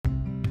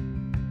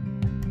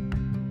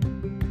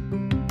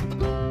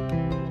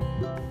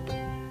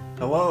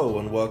Hello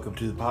and welcome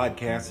to the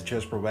podcast at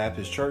Chesbro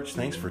Baptist Church.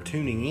 Thanks for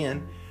tuning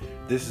in.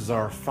 This is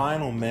our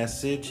final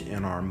message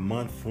in our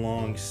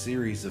month-long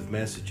series of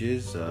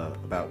messages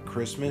about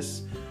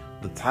Christmas.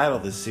 The title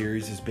of this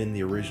series has been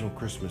the original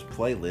Christmas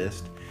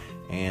playlist,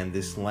 and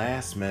this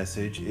last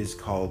message is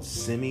called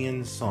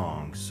Simeon's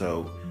Song.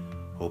 So,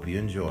 hope you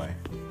enjoy.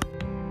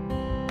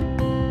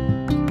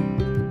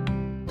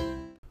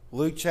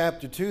 Luke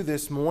chapter 2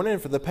 this morning.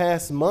 For the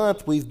past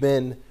month, we've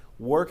been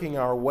working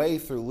our way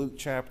through Luke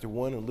chapter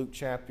 1 and Luke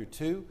chapter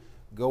 2,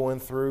 going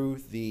through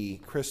the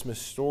Christmas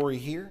story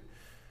here.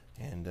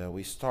 And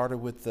we started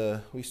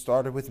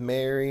with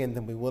Mary, and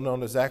then we went on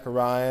to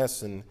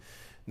Zacharias, and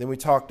then we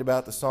talked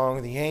about the song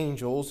of the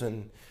angels,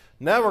 and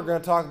now we're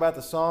going to talk about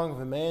the song of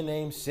a man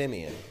named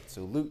Simeon.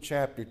 So Luke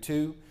chapter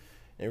 2,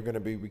 and we're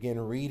going to begin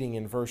reading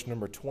in verse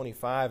number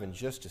 25 in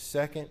just a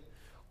second.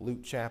 Luke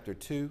chapter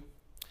 2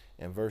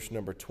 and verse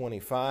number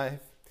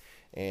 25.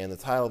 And the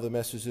title of the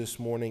message this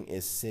morning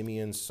is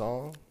Simeon's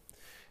Song.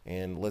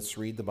 And let's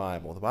read the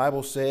Bible. The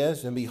Bible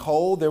says, "And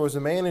behold, there was a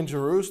man in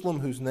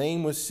Jerusalem whose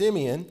name was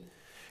Simeon,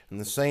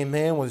 and the same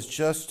man was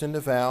just and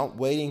devout,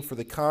 waiting for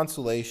the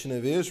consolation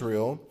of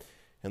Israel,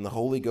 and the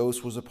Holy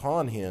Ghost was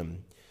upon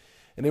him.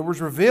 And it was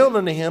revealed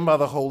unto him by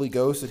the Holy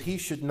Ghost that he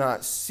should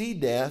not see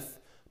death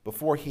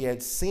before he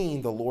had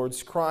seen the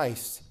Lord's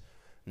Christ.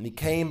 And he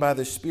came by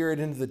the Spirit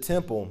into the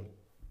temple.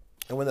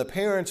 And when the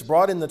parents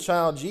brought in the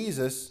child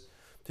Jesus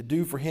to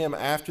do for him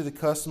after the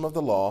custom of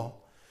the law,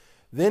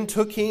 then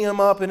took he him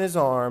up in his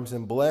arms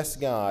and blessed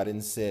God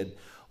and said,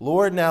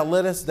 Lord, now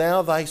lettest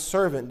thou thy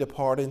servant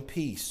depart in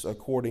peace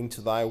according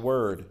to thy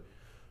word.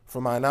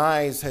 For mine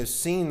eyes have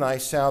seen thy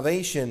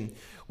salvation,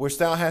 which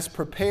thou hast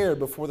prepared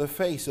before the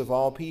face of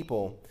all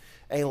people,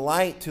 a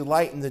light to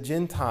lighten the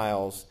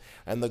Gentiles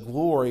and the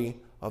glory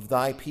of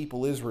thy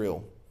people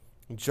Israel.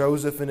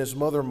 Joseph and his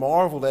mother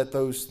marveled at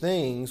those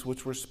things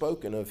which were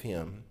spoken of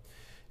him.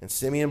 And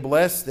Simeon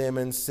blessed them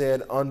and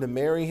said unto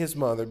Mary his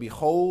mother,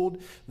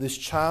 Behold, this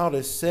child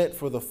is set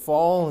for the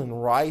fall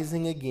and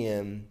rising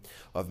again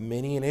of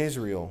many in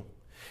Israel,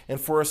 and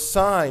for a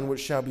sign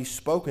which shall be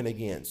spoken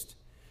against.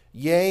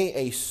 Yea,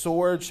 a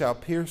sword shall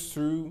pierce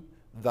through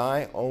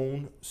thy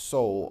own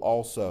soul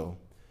also,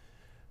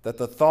 that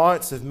the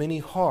thoughts of many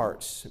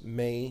hearts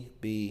may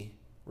be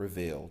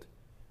revealed."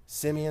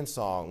 Simeon's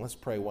Song. Let's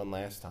pray one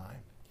last time.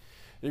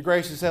 Dear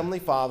gracious Heavenly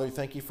Father,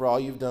 thank you for all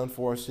you've done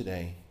for us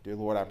today. Dear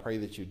Lord, I pray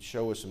that you'd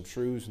show us some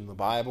truths in the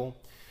Bible.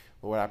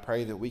 Lord, I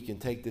pray that we can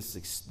take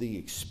the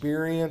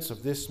experience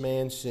of this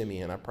man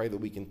Simeon. I pray that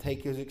we can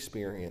take his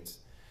experience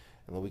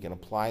and that we can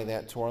apply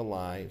that to our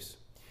lives.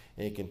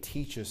 And it can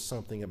teach us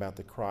something about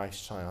the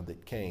Christ child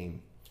that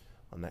came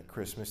on that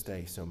Christmas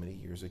day so many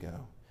years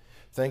ago.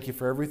 Thank you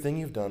for everything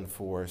you've done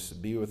for us.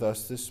 Be with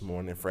us this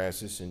morning. For as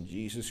this in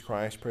Jesus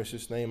Christ's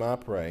precious name I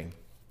pray.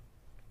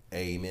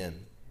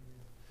 Amen.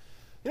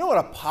 You know what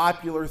a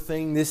popular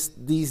thing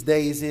these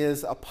days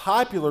is? A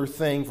popular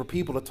thing for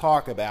people to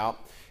talk about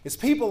is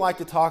people like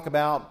to talk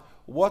about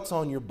what's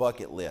on your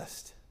bucket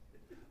list.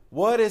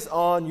 What is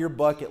on your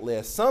bucket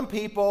list? Some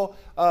people,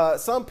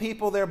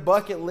 their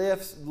bucket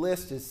list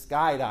is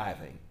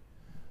skydiving.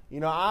 You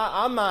know,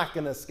 I'm not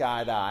going to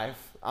skydive.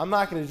 I'm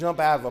not going to jump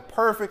out of a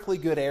perfectly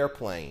good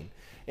airplane.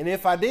 And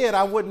if I did,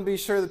 I wouldn't be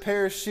sure the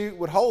parachute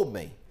would hold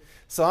me.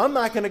 So I'm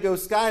not going to go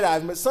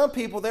skydiving. But some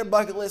people, their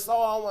bucket list,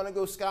 I want to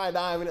go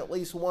skydiving at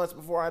least once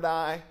before I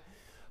die.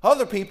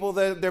 Other people,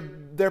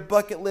 their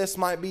bucket list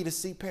might be to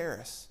see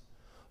Paris.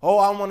 I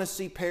want to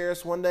see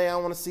Paris one day. I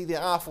want to see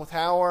the Eiffel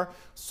Tower.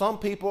 Some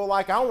people are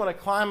like, I want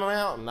to climb a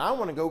mountain. I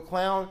want to go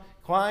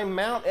climb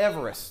Mount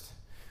Everest.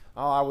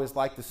 I would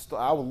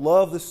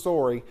love the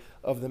story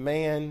of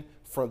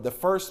the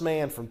first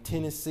man from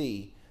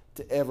Tennessee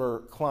to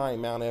ever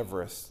climb Mount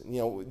Everest. You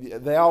know,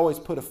 they always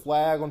put a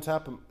flag on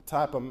top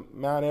of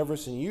Mount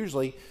Everest, and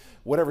usually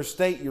whatever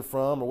state you're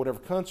from or whatever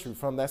country you're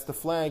from, that's the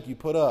flag you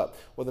put up.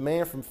 Well,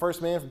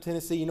 first man from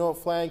Tennessee, you know what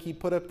flag he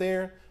put up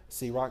there?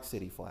 Sea Rock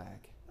City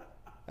flag.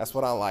 That's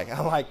what I like. I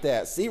like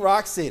that. Sea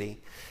Rock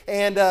City.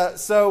 And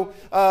because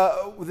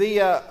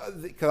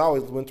I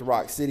always went to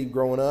Rock City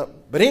growing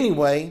up. But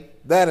anyway,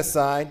 that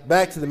aside,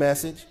 back to the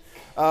message.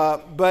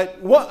 But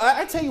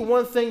I tell you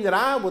one thing that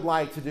I would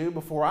like to do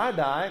before I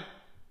die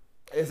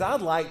is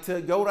I'd like to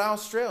go to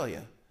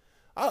Australia.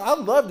 I'd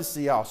love to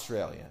see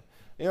Australia.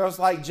 You know, it's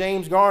like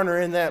James Garner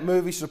in that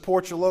movie,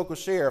 Support Your Local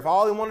Sheriff.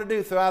 All he wanted to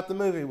do throughout the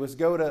movie was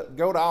go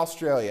to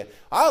Australia.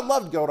 I'd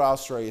love to go to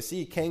Australia,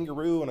 see a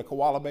kangaroo and a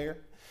koala bear.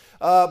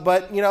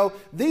 But, you know,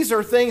 these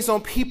are things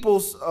on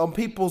people's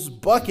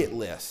bucket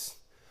lists.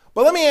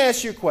 But let me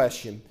ask you a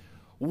question.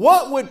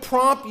 What would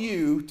prompt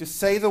you to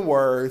say the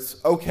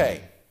words,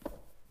 okay,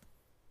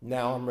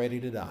 now I'm ready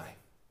to die?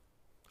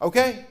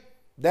 Okay,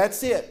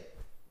 that's it.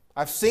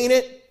 I've seen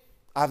it.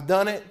 I've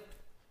done it.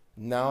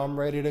 Now I'm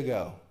ready to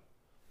go.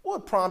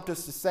 What would prompt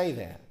us to say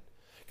that?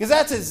 Because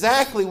that's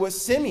exactly what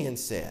Simeon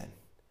said.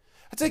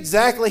 That's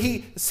exactly,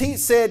 he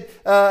said,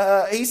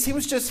 he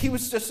was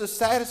just a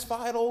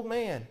satisfied old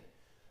man.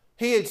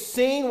 He had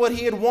seen what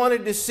he had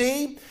wanted to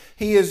see.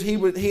 He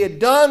had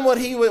done what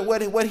he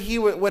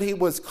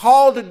was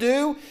called to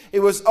do. It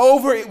was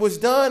over. It was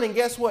done. And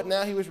guess what?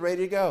 Now he was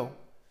ready to go.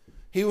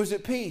 He was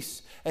at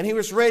peace. And he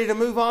was ready to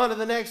move on to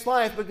the next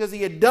life because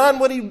he had done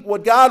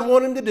what God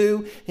wanted him to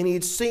do, and he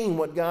had seen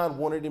what God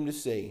wanted him to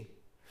see.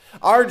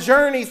 Our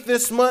journey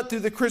this month through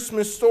the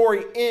Christmas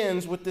story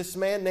ends with this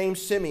man named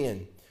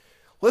Simeon.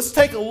 Let's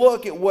take a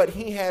look at what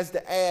he has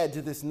to add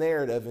to this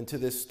narrative and to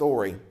this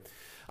story.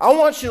 I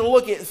want you to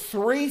look at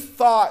 3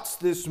 thoughts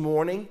this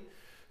morning.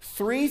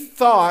 3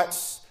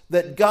 thoughts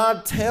that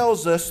God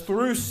tells us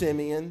through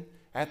Simeon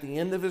at the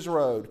end of his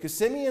road. Because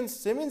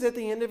Simeon's at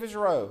the end of his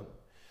road.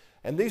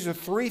 And these are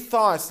 3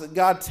 thoughts that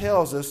God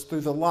tells us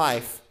through the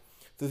life,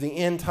 through the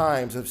end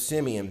times of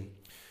Simeon.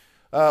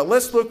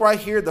 Let's look right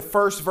here at the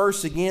first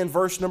verse again,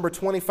 verse number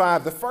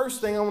 25. The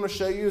first thing I want to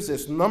show you is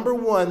this. Number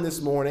 1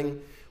 this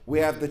morning, we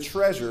have the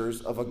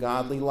treasures of a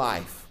godly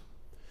life.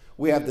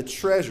 We have the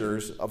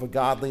treasures of a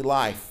godly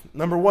life.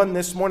 Number 1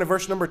 this morning,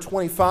 verse number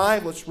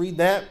 25. Let's read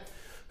that.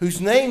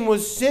 Whose name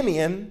was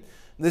Simeon,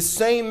 the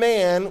same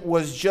man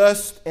was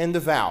just and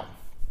devout.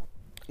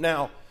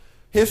 Now,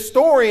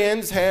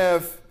 historians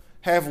have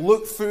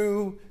looked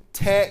through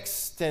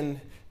text and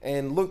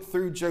looked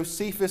through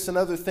Josephus and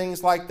other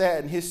things like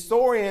that. And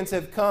historians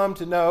have come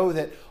to know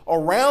that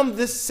around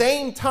this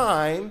same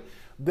time,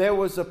 there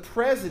was a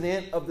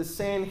president of the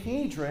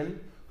Sanhedrin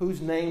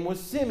whose name was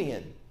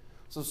Simeon.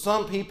 So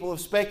some people have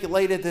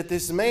speculated that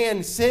this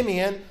man,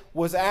 Simeon,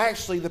 was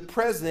actually the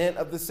president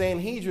of the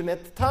Sanhedrin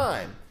at the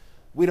time.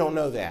 We don't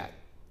know that.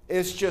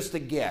 It's just a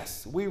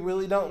guess. We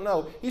really don't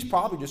know. He's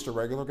probably just a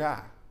regular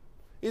guy.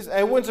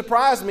 It wouldn't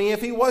surprise me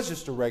if he was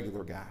just a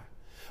regular guy.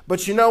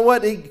 But you know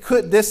what? He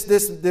could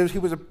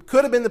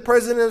have been the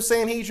president of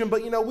Sanhedrin,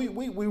 but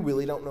we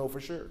really don't know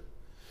for sure.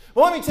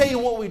 Well, let me tell you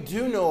what we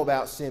do know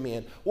about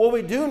Simeon. What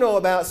we do know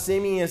about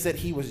Simeon is that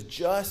he was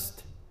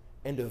just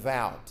and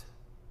devout.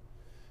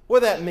 What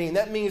does that mean?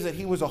 That means that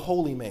he was a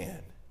holy man.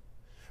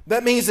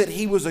 That means that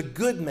he was a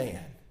good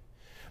man.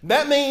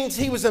 That means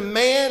he was a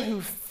man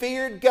who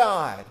feared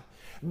God.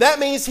 That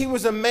means he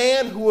was a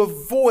man who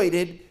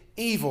avoided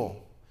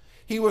evil.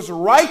 He was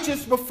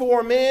righteous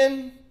before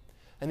men,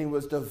 and he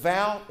was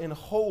devout and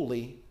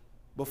holy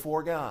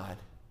before God.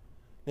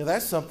 Now,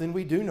 that's something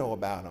we do know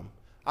about him.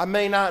 I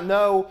may not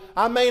know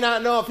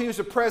if he was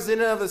the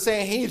president of the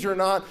Sanhedrin or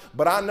not,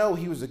 but I know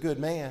he was a good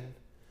man.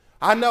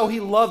 I know he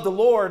loved the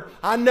Lord.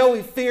 I know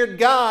he feared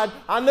God.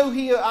 I know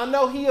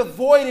he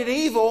avoided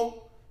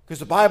evil because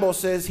the Bible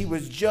says he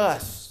was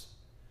just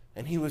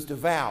and he was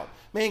devout.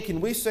 Man,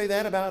 can we say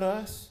that about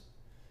us?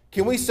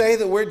 Can we say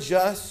that we're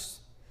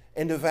just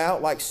and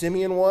devout like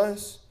Simeon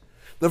was?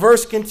 The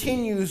verse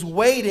continues,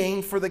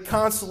 waiting for the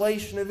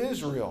consolation of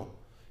Israel.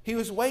 He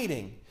was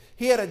waiting.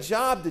 He had a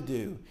job to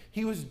do.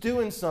 He was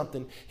doing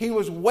something. He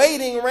was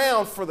waiting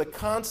around for the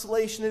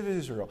consolation of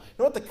Israel. You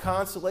know what the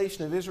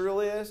consolation of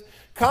Israel is?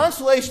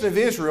 Consolation of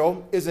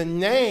Israel is a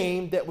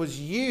name that was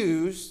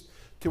used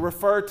to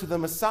refer to the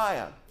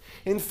Messiah.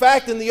 In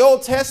fact, in the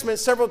Old Testament,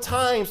 several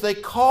times they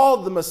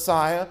called the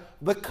Messiah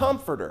the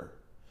Comforter.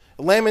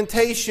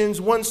 Lamentations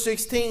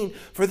 1:16,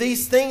 for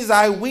these things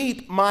I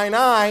weep, mine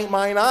eye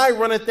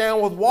runneth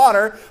down with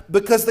water,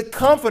 because the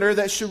Comforter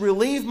that should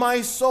relieve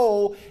my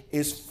soul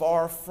is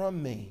far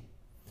from me.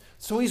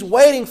 So he's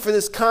waiting for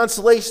this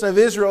consolation of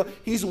Israel.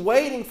 He's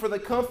waiting for the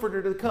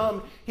Comforter to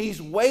come.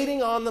 He's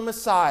waiting on the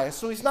Messiah.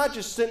 So he's not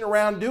just sitting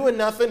around doing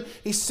nothing.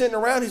 He's sitting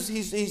around,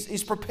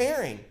 he's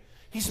preparing.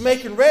 He's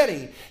making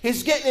ready.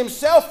 He's getting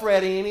himself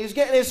ready, and he's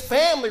getting his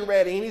family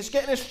ready, and he's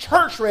getting his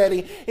church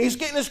ready, and he's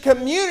getting his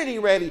community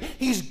ready.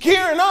 He's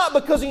gearing up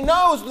because he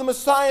knows the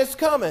Messiah's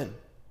coming.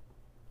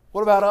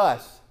 What about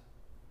us?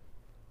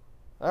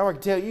 I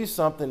can tell you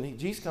something.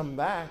 Jesus coming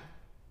back.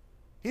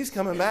 He's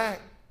coming back.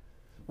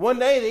 One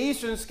day the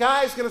eastern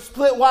sky is going to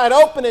split wide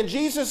open, and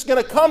Jesus is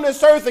going to come to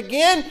this earth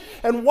again,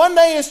 and one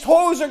day his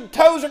toes are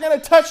going to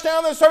touch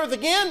down this earth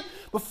again.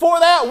 Before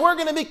that, we're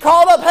going to be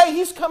called up. Hey,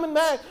 he's coming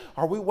back.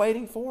 Are we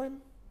waiting for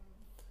him?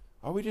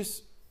 Are we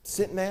just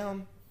sitting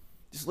down,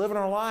 just living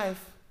our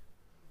life?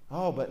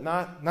 Oh, but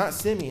not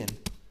Simeon.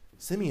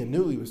 Simeon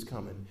knew he was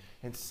coming,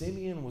 and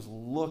Simeon was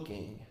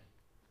looking.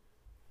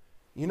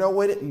 You know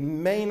what? It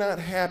may not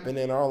happen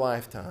in our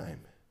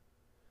lifetime,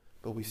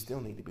 but we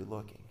still need to be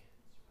looking.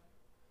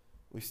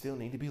 We still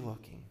need to be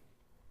looking.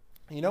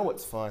 You know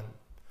what's fun?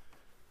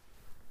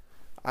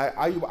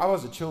 I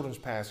was a children's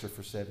pastor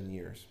for 7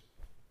 years.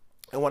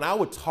 And when I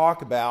would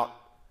talk about,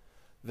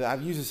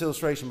 I've used this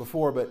illustration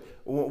before, but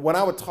when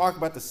I would talk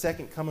about the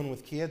second coming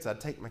with kids,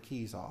 I'd take my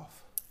keys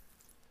off.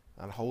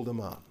 I'd hold them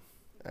up.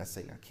 I'd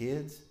say, now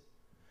kids,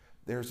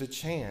 there's a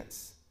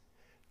chance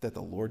that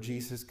the Lord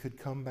Jesus could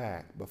come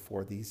back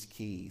before these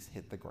keys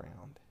hit the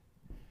ground.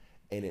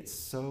 And it's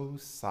so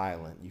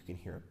silent you can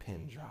hear a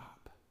pin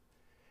drop.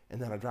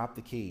 And then I drop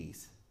the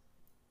keys.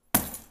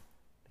 The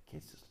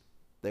kids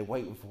they're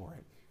waiting for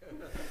it.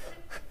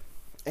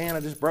 And I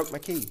just broke my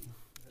key. Did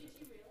you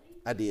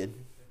really? I did.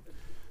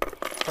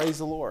 Praise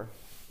the Lord.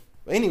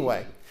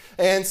 Anyway,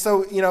 and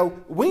so,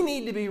 we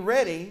need to be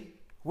ready.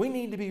 We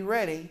need to be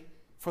ready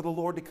for the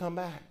Lord to come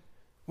back.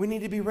 We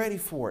need to be ready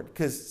for it.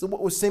 Because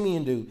what was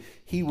Simeon do?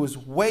 He was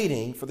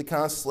waiting for the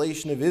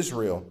consolation of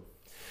Israel.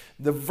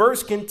 The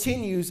verse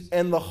continues,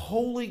 and the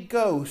Holy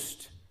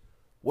Ghost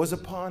was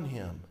upon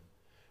him.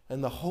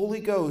 And the Holy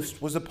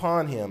Ghost was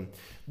upon him.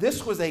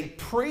 This was a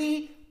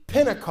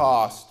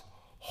pre-Pentecost,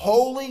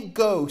 Holy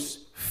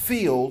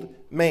Ghost-filled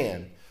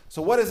man.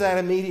 So what does that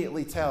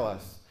immediately tell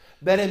us?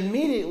 That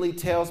immediately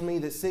tells me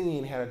that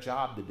Simeon had a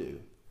job to do.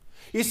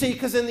 You see,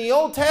 because in the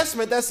Old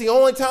Testament, that's the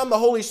only time the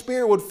Holy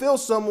Spirit would fill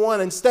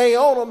someone and stay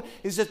on them,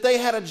 is if they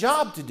had a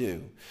job to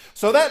do.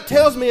 So that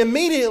tells me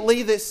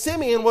immediately that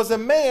Simeon was a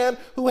man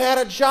who had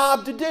a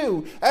job to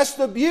do. That's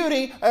the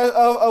beauty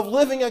of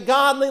living a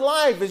godly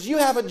life, is you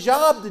have a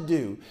job to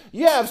do.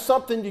 You have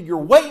something that you're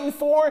waiting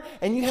for,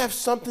 and you have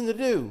something to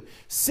do.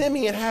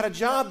 Simeon had a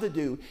job to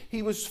do.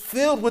 He was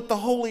filled with the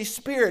Holy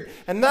Spirit.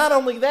 And not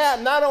only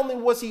that, not only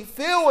was he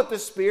filled with the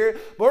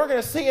Spirit, but we're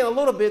going to see in a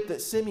little bit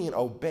that Simeon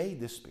obeyed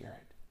the Spirit.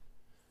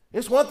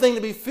 It's one thing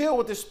to be filled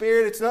with the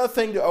Spirit. It's another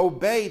thing to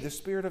obey the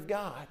Spirit of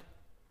God.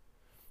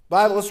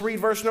 Bible, let's read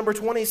verse number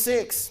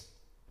 26.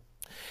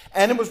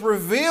 And it was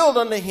revealed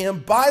unto him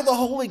by the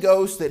Holy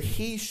Ghost that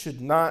he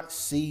should not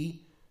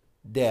see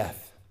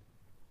death.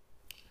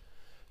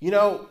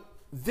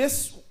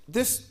 This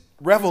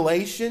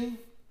revelation,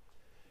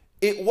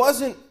 it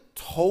wasn't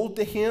told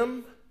to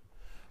him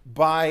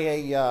by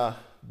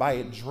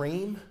a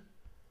dream,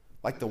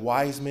 like the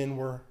wise men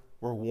were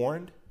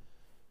warned.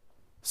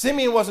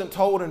 Simeon wasn't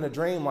told in a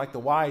dream like the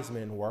wise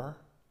men were.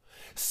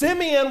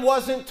 Simeon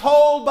wasn't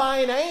told by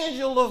an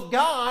angel of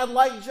God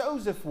like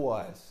Joseph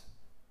was.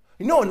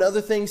 Another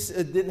thing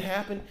that didn't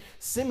happen?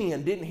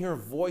 Simeon didn't hear a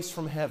voice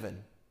from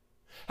heaven.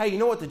 Hey, you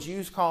know what the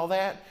Jews call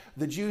that?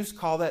 The Jews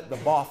call that the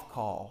Both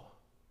call.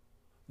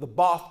 The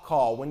Both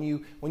call. When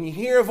you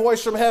hear a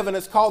voice from heaven,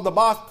 it's called the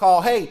Both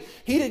call. Hey,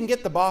 he didn't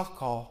get the Both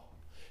call.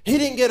 He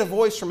didn't get a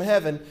voice from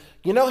heaven.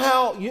 You know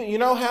how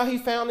he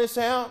found this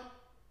out?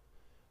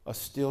 A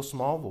still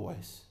small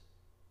voice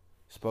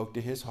spoke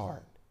to his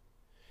heart.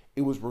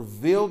 It was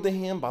revealed to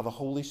him by the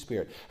Holy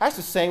Spirit. That's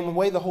the same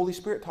way the Holy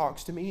Spirit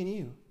talks to me and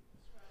you.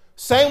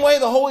 Same way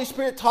the Holy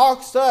Spirit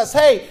talks to us.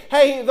 Hey,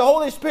 the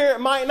Holy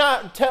Spirit might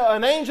not tell,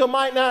 an angel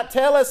might not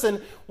tell us,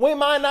 and we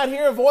might not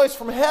hear a voice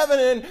from heaven,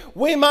 and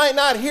we might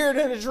not hear it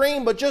in a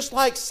dream, but just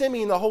like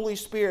Simeon, the Holy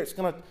Spirit's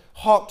going to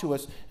talk to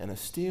us in a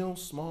still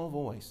small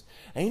voice.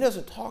 And he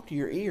doesn't talk to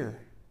your ear.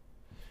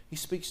 He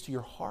speaks to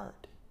your heart.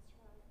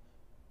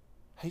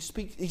 He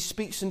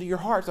speaks into your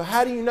heart. So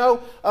how do you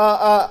know?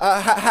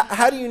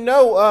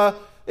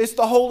 It's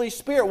the Holy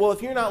Spirit? Well,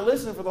 if you're not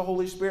listening for the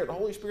Holy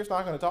Spirit's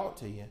not going to talk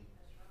to you.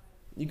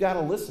 You got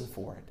to listen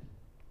for it.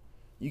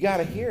 You got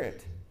to hear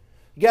it.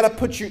 You got to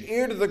put your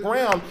ear to the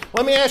ground.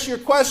 Let me ask you a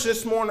question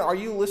this morning. Are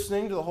you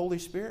listening to the Holy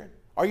Spirit?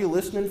 Are you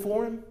listening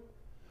for Him?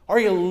 Are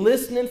you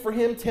listening for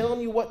Him telling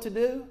you what to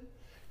do?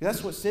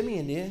 That's what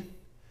Simeon did.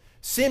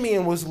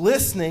 Simeon was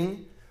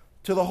listening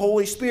to the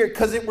Holy Spirit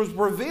because it was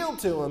revealed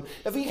to him.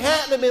 If he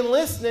hadn't have been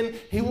listening,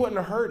 he wouldn't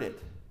have heard it.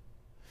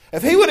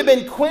 If he would have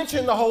been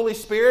quenching the Holy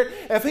Spirit,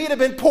 if he'd have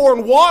been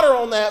pouring water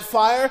on that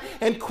fire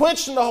and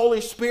quenching the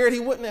Holy Spirit, he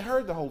wouldn't have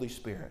heard the Holy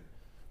Spirit.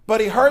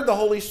 But he heard the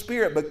Holy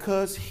Spirit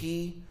because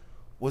he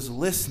was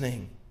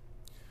listening.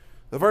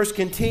 The verse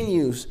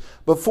continues,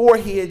 before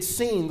he had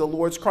seen the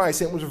Lord's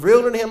Christ. It was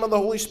revealed to him by the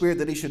Holy Spirit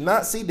that he should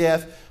not see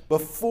death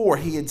before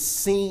he had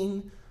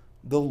seen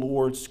the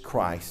Lord's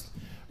Christ.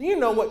 Do you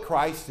know what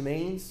Christ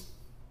means?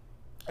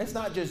 It's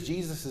not just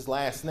Jesus'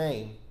 last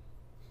name.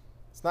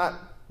 It's not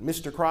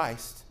Mr.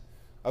 Christ.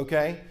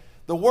 Okay?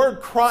 The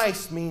word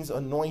Christ means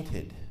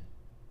anointed.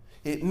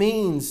 It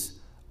means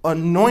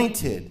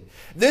anointed.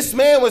 This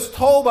man was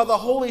told by the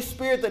Holy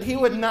Spirit that he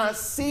would not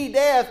see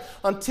death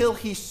until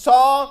he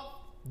saw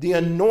the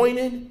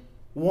anointed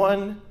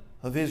one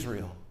of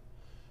Israel.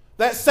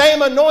 That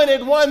same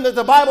anointed one that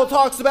the Bible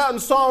talks about in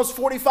Psalms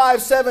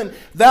 45:7.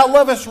 Thou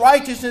lovest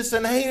righteousness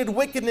and hated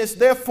wickedness.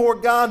 Therefore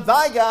God,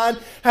 thy God,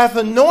 hath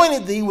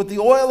anointed thee with the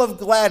oil of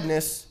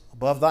gladness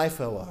above thy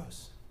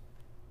fellows.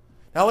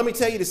 Now let me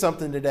tell you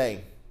something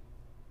today.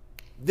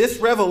 This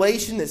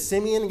revelation that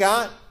Simeon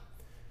got,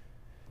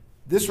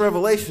 this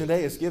revelation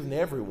today is given to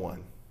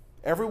everyone.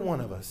 Every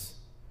one of us.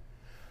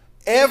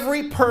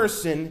 Every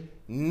person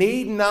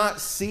need not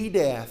see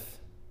death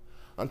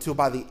until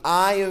by the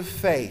eye of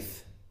faith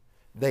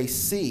they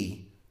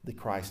see the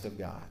Christ of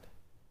God.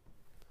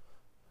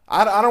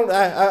 I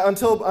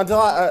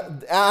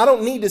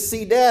don't need to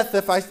see death.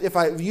 If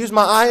I use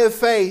my eye of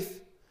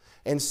faith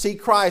and see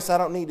Christ, I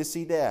don't need to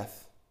see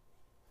death.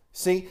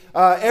 See,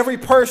 every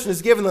person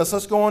is given this.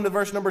 Let's go on to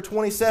verse number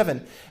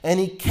 27. And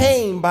he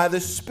came by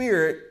the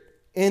Spirit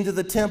into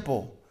the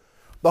temple.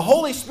 The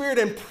Holy Spirit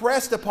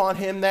impressed upon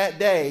him that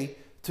day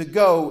to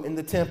go in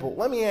the temple.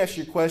 Let me ask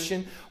you a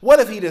question. What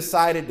if he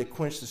decided to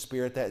quench the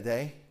Spirit that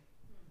day?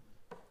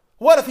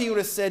 What if he would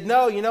have said,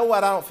 no, you know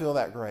what, I don't feel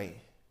that great?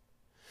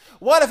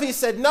 What if he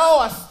said,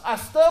 no, I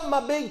stubbed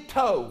my big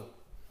toe.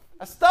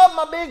 I stubbed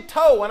my big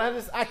toe and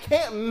I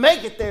can't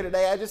make it there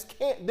today. I just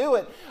can't do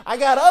it. I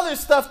got other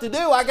stuff to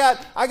do. I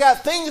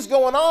got things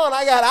going on.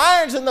 I got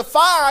irons in the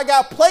fire. I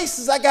got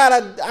places I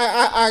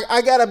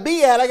gotta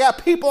be at. I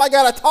got people I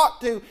gotta talk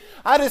to.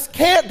 I just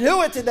can't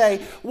do it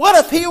today.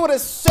 What if he would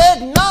have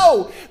said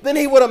no? Then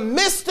he would have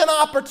missed an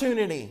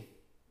opportunity.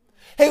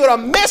 He would have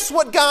missed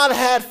what God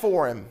had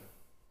for him.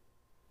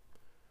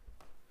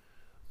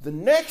 The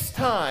next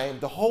time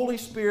the Holy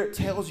Spirit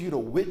tells you to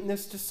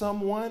witness to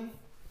someone,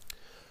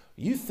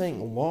 you think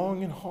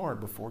long and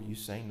hard before you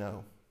say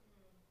no.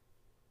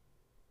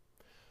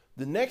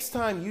 The next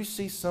time you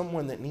see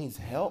someone that needs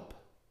help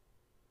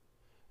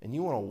and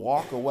you want to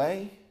walk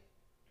away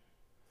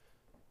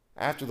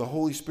after the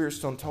Holy Spirit's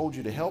done told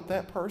you to help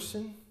that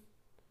person,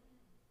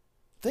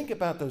 think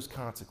about those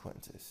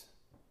consequences.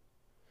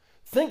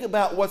 Think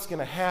about what's going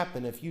to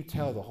happen if you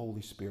tell the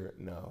Holy Spirit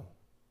no.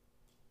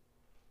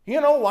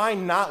 You know why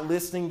not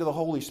listening to the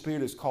Holy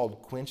Spirit is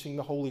called quenching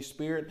the Holy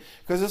Spirit?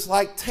 Because it's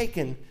like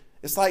taking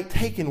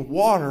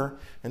water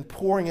and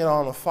pouring it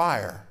on a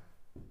fire.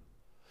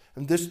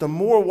 And just the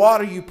more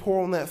water you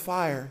pour on that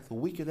fire, the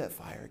weaker that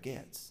fire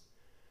gets.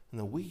 And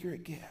the weaker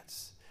it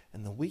gets.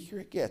 And the weaker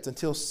it gets.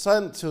 Until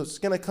it's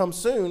going to come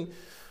soon,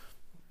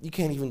 you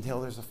can't even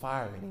tell there's a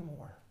fire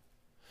anymore.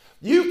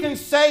 You can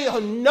say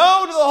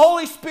no to the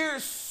Holy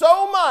Spirit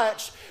so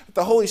much that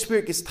the Holy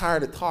Spirit gets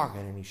tired of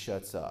talking and he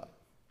shuts up.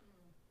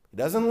 He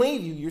doesn't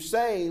leave you. You're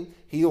saved.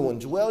 He'll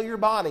indwell your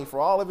body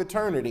for all of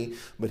eternity,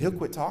 but he'll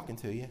quit talking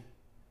to you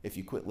if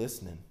you quit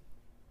listening.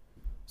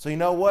 So you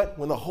know what?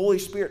 When the Holy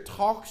Spirit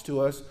talks to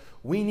us,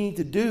 we need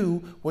to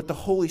do what the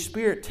Holy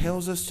Spirit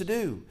tells us to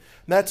do.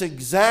 And that's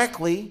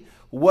exactly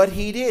what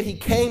he did. He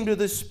came to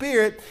the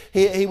Spirit.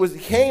 He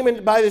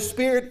came by the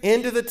Spirit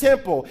into the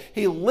temple.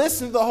 He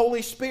listened to the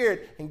Holy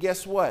Spirit, and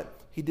guess what?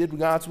 He did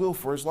God's will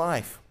for his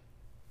life.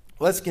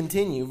 Let's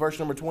continue, verse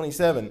number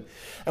 27.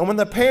 And when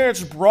the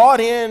parents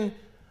brought in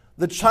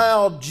the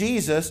child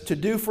Jesus to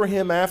do for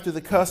him after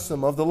the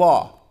custom of the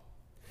law.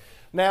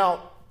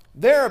 Now,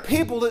 there are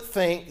people that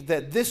think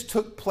that this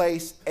took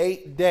place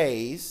 8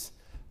 days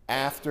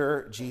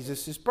after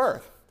Jesus'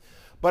 birth.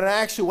 But in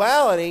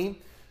actuality,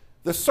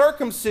 the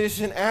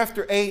circumcision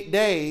after 8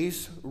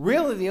 days,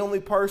 really the only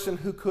person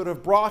who could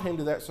have brought him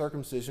to that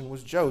circumcision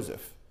was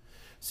Joseph.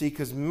 See,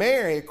 because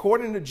Mary,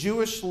 according to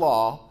Jewish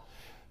law,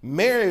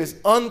 Mary was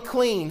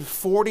unclean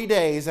 40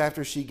 days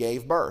after she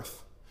gave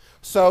birth.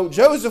 So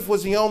Joseph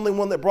was the only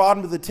one that brought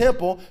him to the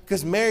temple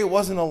because Mary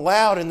wasn't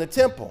allowed in the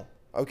temple.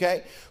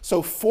 Okay?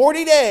 So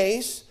 40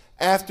 days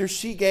after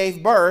she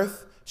gave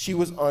birth, she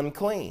was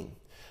unclean.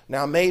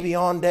 Now maybe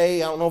on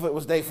day, I don't know if it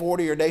was day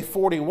 40 or day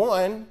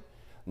 41,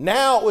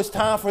 now it was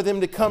time for them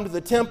to come to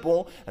the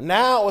temple, and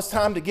now it was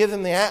time to give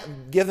them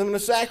the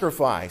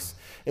sacrifice.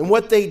 And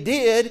what they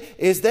did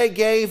is they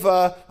gave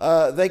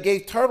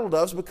turtle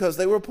doves because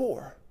they were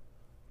poor.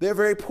 They're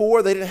very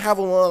poor. They didn't have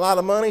a lot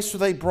of money, so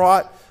they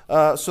brought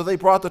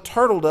the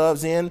turtle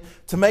doves in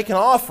to make an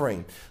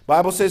offering. The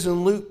Bible says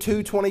in Luke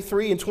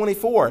 2:23 and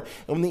 24, and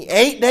when the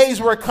 8 days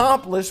were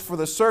accomplished for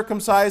the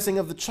circumcising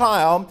of the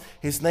child,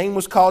 his name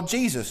was called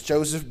Jesus.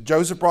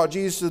 Joseph brought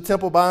Jesus to the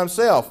temple by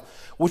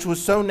himself, which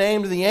was so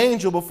named the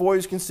angel before he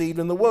was conceived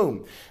in the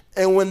womb.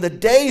 And when the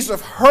days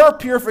of her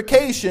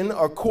purification,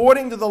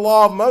 according to the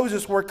law of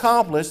Moses, were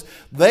accomplished,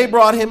 they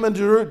brought him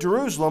into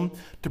Jerusalem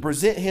to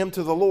present him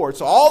to the Lord.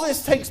 So all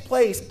this takes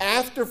place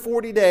after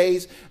 40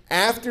 days,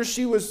 after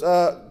she was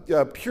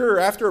pure,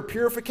 after her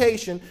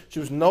purification. She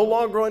was no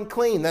longer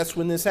unclean. That's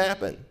when this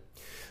happened.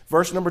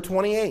 Verse number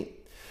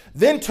 28.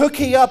 Then took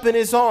he up in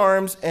his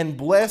arms and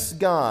blessed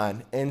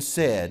God and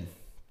said,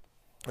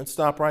 let's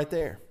stop right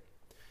there.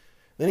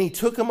 Then he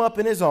took him up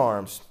in his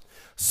arms.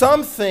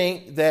 Some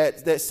think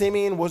that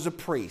Simeon was a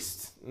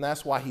priest, and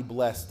that's why he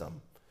blessed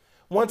them.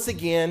 Once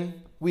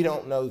again, we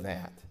don't know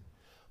that.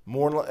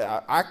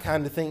 I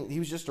kind of think he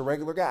was just a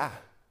regular guy.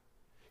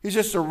 He's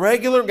just a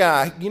regular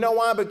guy. You know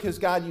why? Because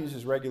God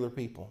uses regular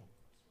people.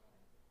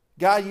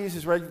 God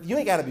uses regular. You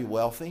ain't got to be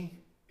wealthy.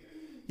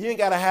 You ain't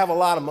got to have a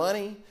lot of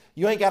money.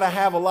 You ain't got to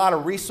have a lot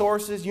of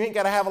resources. You ain't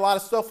got to have a lot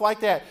of stuff like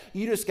that.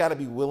 You just got to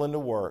be willing to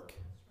work.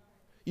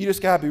 You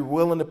just got to be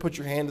willing to put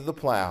your hand to the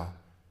plow.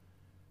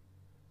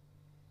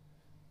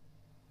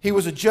 He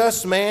was a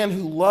just man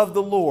who loved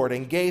the Lord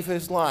and gave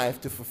his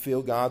life to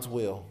fulfill God's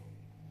will.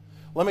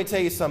 Let me tell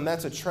you something.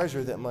 That's a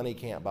treasure that money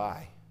can't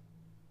buy.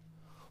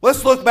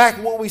 Let's look back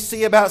at what we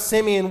see about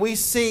Simeon. We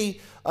see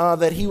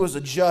that he was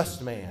a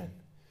just man.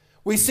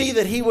 We see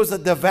that he was a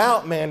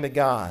devout man to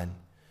God.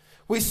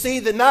 We see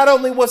that not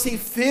only was he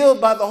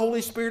filled by the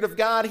Holy Spirit of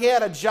God, he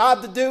had a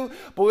job to do,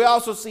 but we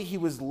also see he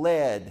was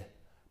led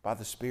by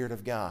the Spirit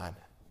of God.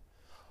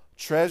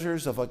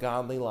 Treasures of a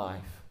godly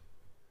life.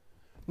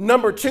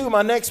 Number 2,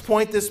 my next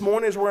point this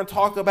morning is we're going to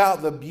talk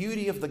about the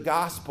beauty of the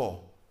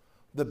gospel.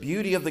 The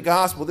beauty of the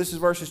gospel. This is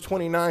verses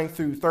 29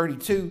 through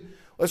 32.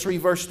 Let's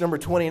read verse number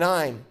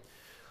 29.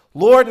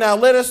 Lord, now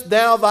lettest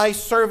thou thy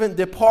servant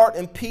depart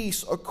in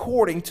peace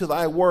according to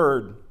thy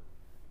word.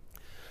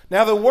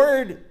 Now the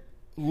word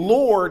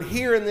Lord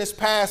here in this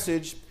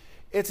passage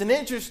It's an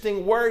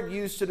interesting word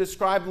used to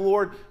describe the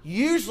Lord.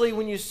 Usually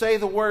when you say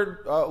the word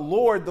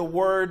Lord, the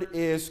word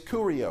is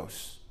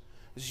kurios.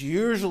 It's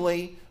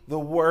usually the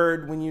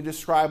word when you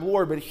describe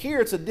Lord. But here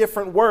it's a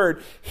different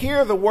word.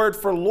 Here the word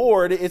for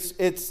Lord, it's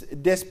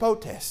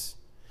despotes.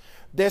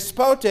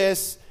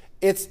 Despotes,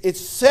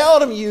 it's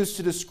seldom used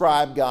to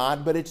describe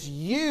God, but it's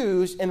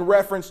used in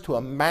reference to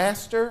a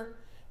master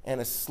and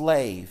a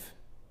slave.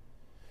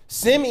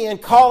 Simeon,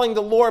 calling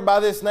the Lord by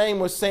this name,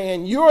 was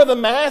saying, "You're the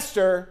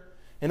master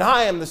and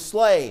I am the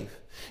slave."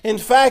 In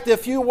fact, a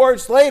few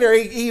words later,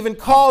 he even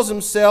calls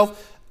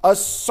himself a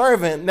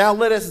servant. "Now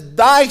let us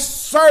thy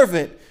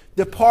servant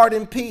depart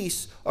in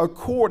peace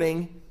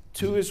according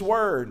to his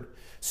word."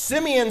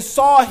 Simeon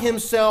saw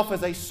himself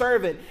as a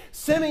servant.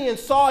 Simeon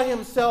saw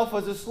himself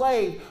as a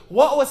slave.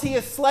 What was he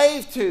a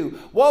slave to?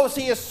 What was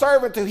he a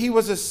servant to? He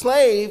was a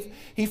slave.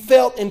 He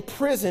felt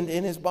imprisoned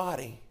in his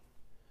body.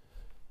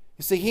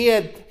 You see, he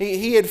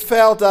had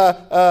felt,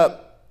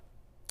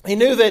 he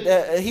knew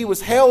that he was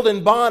held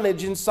in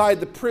bondage inside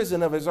the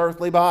prison of his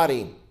earthly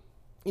body.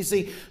 You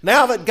see,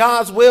 now that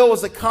God's will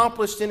was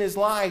accomplished in his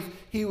life,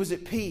 he was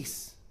at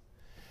peace.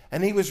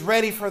 And he was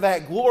ready for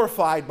that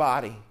glorified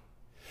body.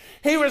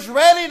 He was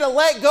ready to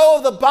let go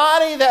of the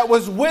body that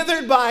was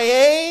withered by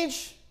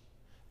age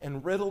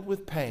and riddled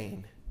with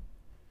pain.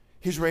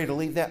 He was ready to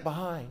leave that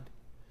behind.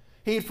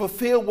 He had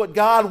fulfilled what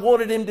God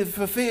wanted him to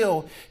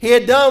fulfill. He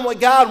had done what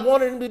God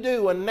wanted him to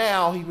do, and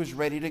now he was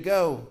ready to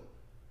go.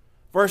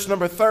 Verse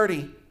number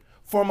 30,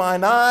 "For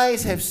mine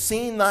eyes have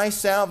seen thy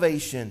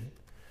salvation."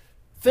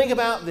 Think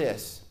about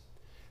this.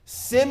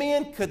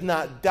 Simeon could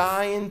not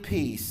die in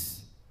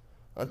peace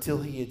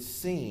until he had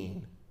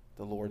seen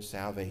the Lord's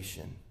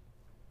salvation.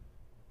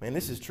 Man,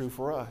 this is true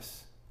for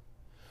us.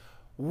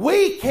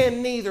 We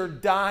can neither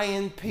die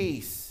in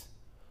peace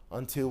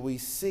until we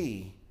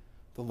see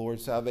the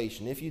Lord's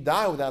salvation. If you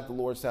die without the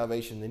Lord's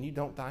salvation, then you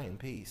don't die in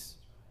peace.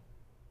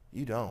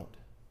 You don't.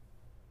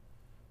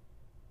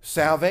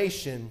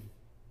 Salvation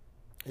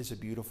is a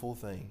beautiful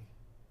thing.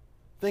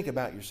 Think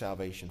about your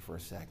salvation for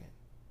a second.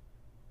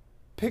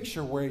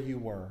 Picture where you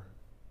were.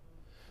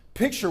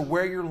 Picture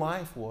where your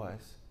life was.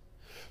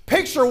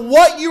 Picture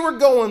what you were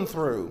going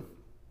through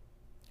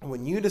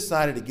when you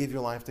decided to give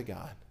your life to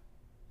God.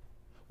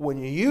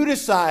 When you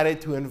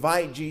decided to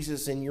invite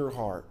Jesus in your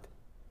heart.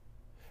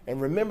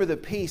 And remember the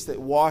peace that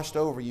washed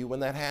over you when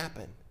that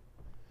happened.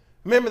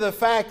 Remember the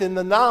fact and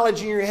the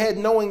knowledge in your head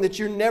knowing that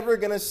you're never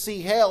going to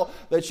see hell,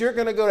 that you're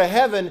going to go to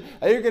heaven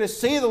and you're going to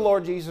see the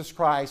Lord Jesus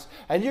Christ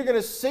and you're going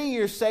to see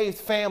your saved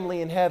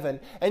family in heaven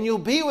and you'll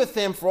be with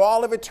them for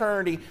all of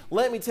eternity.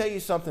 Let me tell you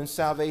something,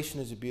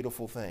 salvation is a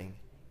beautiful thing.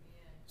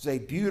 It's a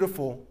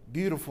beautiful,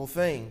 beautiful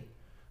thing.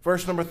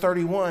 Verse number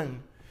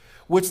 31,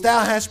 "Which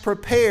thou hast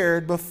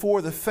prepared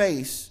before the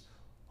face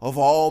of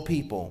all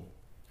people."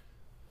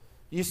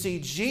 You see,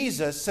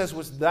 Jesus says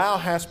what thou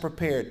hast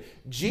prepared.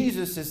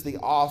 Jesus is the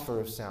author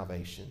of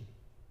salvation.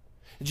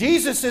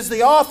 Jesus is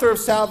the author of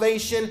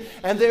salvation,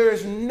 and there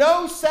is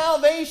no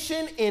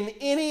salvation in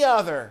any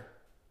other.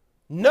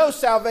 No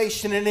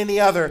salvation in any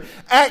other.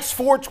 Acts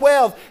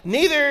 4:12,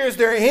 "Neither is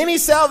there any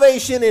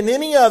salvation in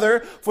any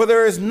other, for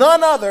there is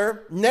none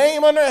other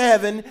name under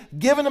heaven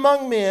given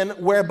among men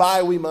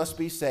whereby we must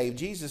be saved."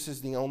 Jesus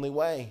is the only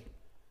way.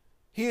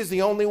 He is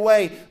the only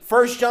way.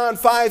 1 John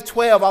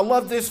 5:12, I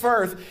love this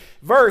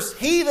verse.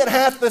 "He that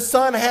hath the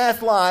Son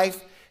hath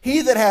life.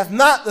 He that hath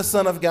not the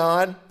Son of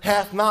God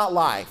hath not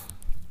life."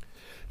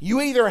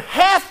 You either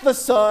hath the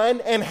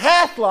Son and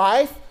hath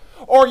life,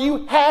 or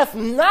you hath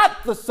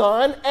not the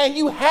Son and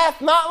you hath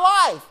not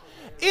life.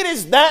 It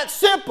is that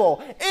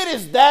simple. It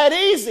is that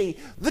easy.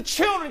 The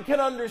children can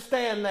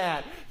understand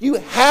that. You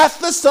hath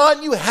the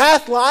Son, you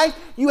hath life.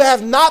 You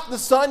have not the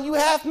Son, you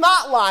hath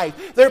not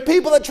life. There are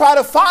people that try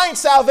to find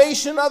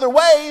salvation other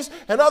ways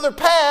and other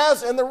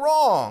paths, and they're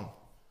wrong.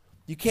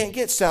 You can't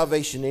get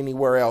salvation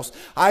anywhere else.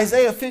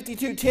 Isaiah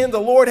 52:10, "The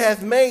Lord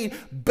hath made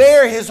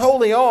bare his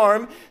holy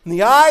arm in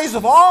the eyes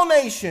of all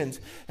nations,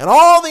 and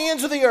all the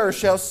ends of the earth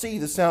shall see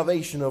the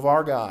salvation of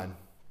our God."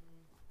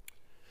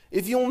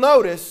 If you'll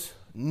notice,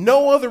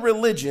 no other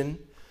religion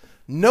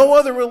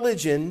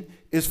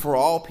is for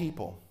all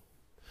people.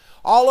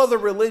 All other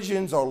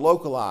religions are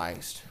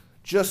localized,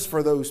 just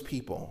for those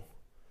people.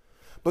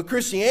 But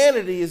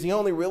Christianity is the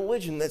only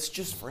religion that's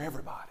just for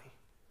everybody.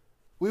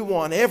 We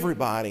want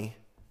everybody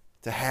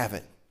to have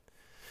it.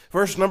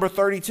 Verse number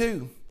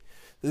 32,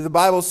 the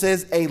Bible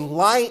says, "A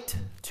light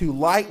to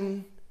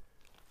lighten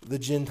the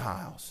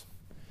Gentiles."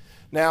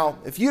 Now,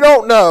 if you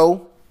don't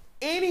know,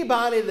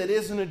 anybody that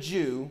isn't a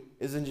Jew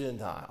is a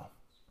Gentile.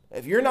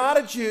 If you're not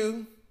a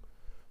Jew,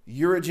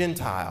 you're a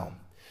Gentile.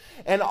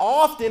 And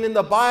often in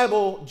the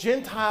Bible,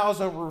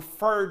 Gentiles are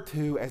referred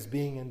to as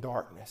being in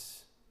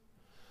darkness.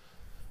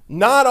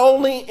 Not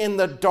only in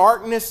the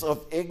darkness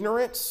of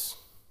ignorance,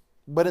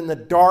 but in the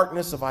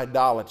darkness of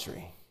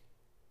idolatry.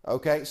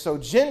 Okay, so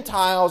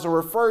Gentiles are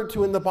referred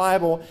to in the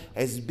Bible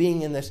as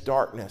being in this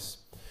darkness.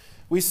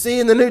 We see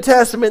in the New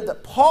Testament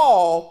that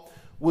Paul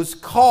was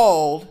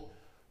called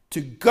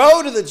to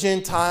go to the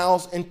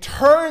Gentiles and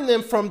turn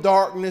them from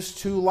darkness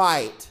to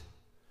light.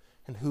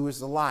 And who is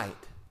the light?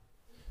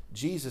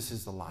 Jesus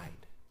is the light.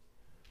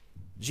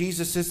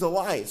 Jesus is the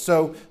light.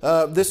 So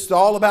this is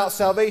all about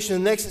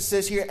salvation. Next it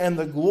says here, and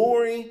the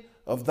glory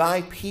of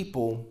thy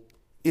people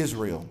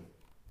Israel.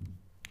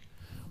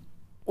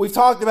 We've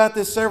talked about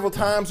this several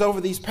times over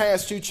these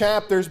past 2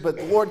 chapters, but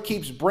the Lord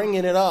keeps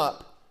bringing it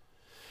up.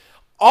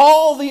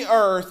 All the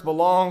earth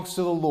belongs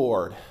to the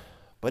Lord,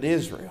 but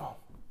Israel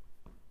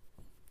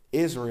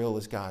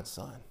is God's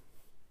son.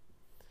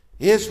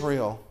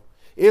 Israel's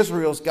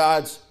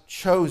God's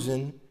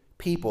chosen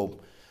people.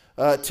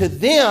 To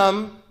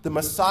them, the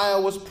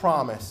Messiah was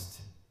promised,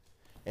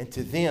 and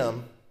to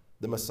them,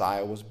 the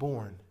Messiah was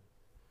born.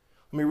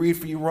 Let me read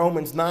for you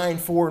Romans 9,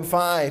 4 and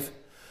 5.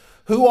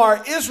 Who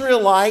are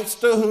Israelites,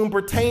 to whom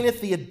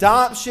pertaineth the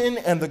adoption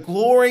and the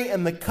glory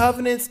and the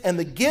covenants and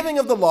the giving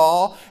of the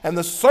law and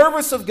the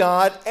service of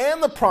God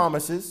and the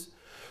promises,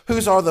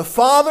 whose are the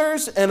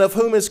fathers, and of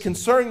whom is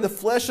concerning the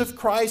flesh of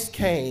Christ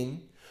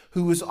came,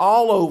 who is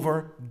all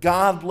over,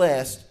 God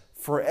blessed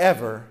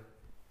forever.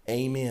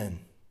 Amen.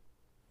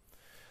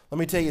 Let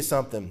me tell you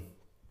something.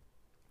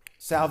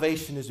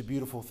 Salvation is a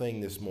beautiful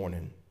thing this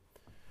morning.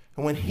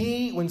 And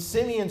when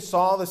Simeon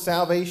saw the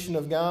salvation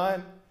of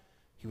God,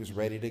 he was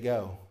ready to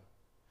go.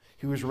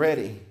 He was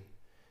ready.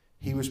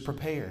 He was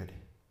prepared.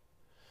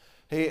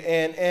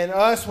 And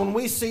us, when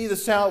we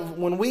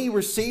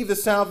receive the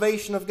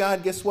salvation of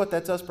God, guess what?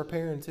 That's us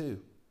preparing too.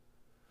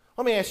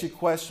 Let me ask you a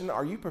question.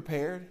 Are you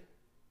prepared?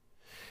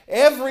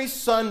 Every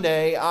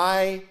Sunday,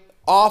 I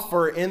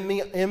offer in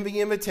the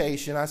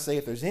invitation, I say,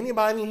 if there's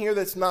anybody in here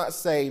that's not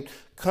saved,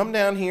 come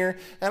down here.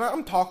 And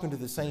I'm talking to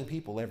the same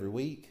people every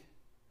week.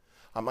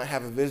 I might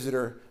have a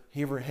visitor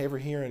here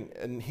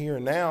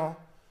and now.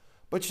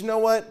 But you know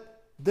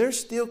what? There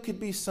still could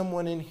be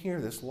someone in here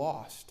that's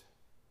lost.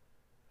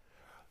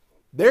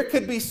 There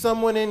could be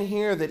someone in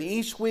here that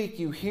each week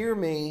you hear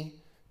me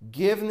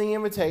giving the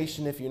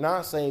invitation. If you're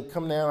not saved,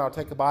 come down, I'll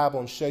take a Bible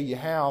and show you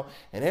how.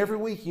 And every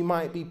week you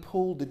might be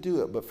pulled to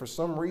do it, but for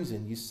some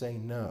reason you say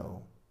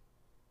no.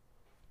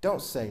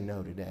 Don't say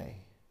no today.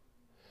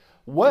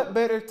 What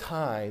better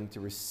time to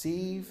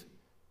receive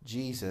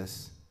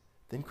Jesus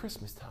than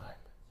Christmas time?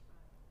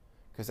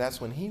 Because that's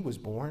when he was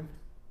born.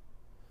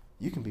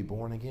 You can be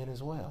born again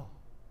as well.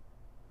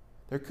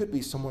 There could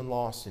be someone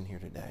lost in here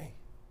today.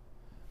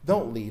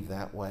 Don't leave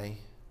that way.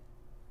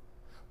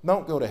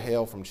 Don't go to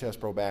hell from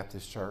Chesbro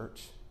Baptist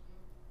Church.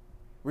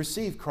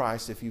 Receive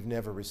Christ if you've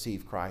never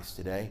received Christ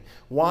today.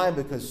 Why?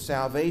 Because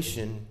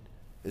salvation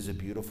is a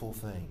beautiful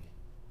thing.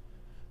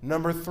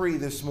 Number 3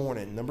 this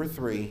morning. Number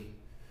 3.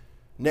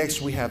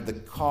 Next we have the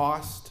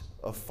cost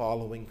of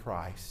following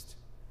Christ.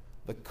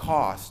 The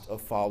cost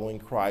of following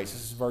Christ.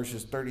 This is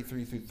verses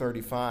 33 through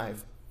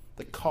 35.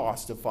 The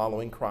cost of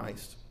following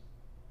Christ.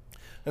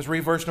 Let's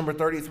read verse number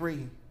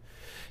 33.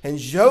 And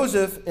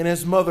Joseph and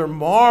his mother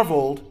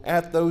marveled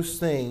at those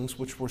things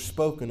which were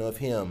spoken of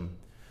him.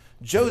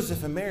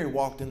 Joseph and Mary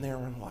walked in there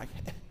and were like,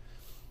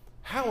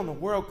 how in the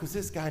world could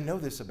this guy know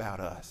this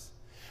about us?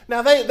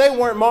 Now, they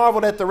weren't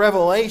marveled at the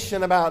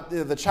revelation about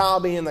the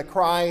child being the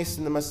Christ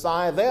and the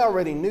Messiah. They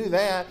already knew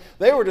that.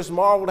 They were just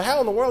marveled,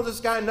 how in the world does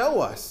this guy know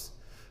us?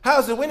 How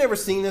is it we never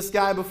seen this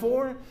guy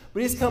before?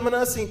 But he's coming to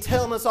us and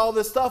telling us all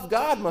this stuff.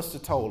 God must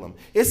have told him.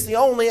 It's the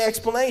only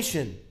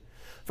explanation.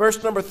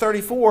 Verse number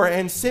 34,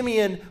 and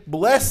Simeon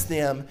blessed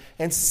them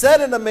and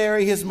said unto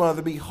Mary his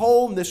mother,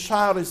 behold, this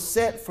child is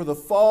set for the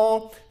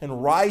fall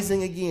and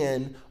rising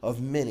again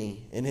of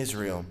many in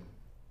Israel.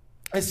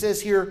 It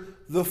says here,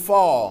 the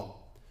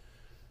fall.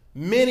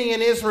 Many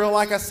in Israel,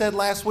 like I said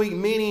last week,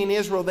 many in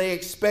Israel, they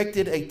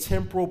expected a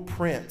temporal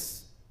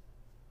prince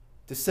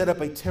to set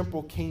up a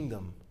temporal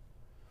kingdom.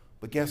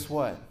 But guess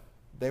what?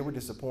 They were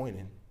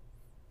disappointed.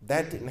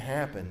 That didn't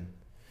happen.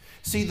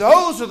 See,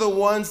 those are the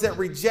ones that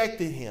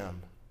rejected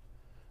him.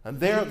 And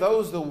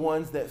those are the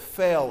ones that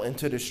fell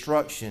into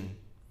destruction.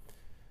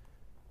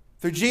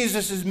 Through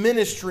Jesus'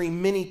 ministry,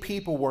 many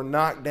people were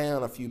knocked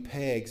down a few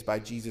pegs by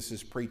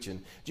Jesus'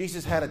 preaching.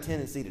 Jesus had a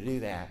tendency to do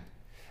that.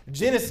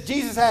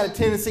 Jesus had a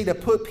tendency to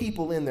put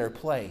people in their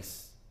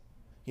place.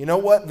 You know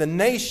what? The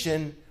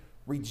nation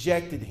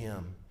rejected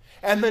him.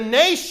 And the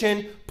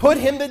nation put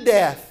him to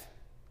death.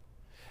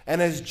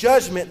 And as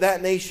judgment,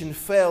 that nation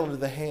fell into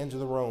the hands of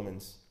the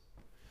Romans.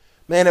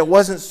 Man, it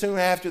wasn't soon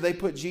after they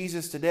put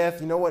Jesus to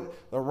death. You know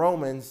what? The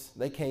Romans,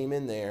 they came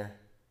in there.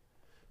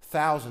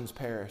 Thousands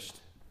perished.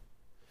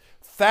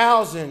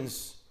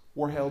 Thousands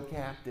were held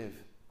captive.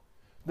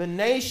 The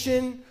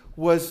nation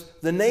was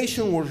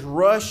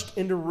rushed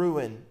into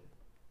ruin.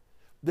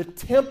 The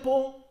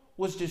temple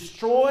was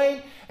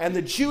destroyed, and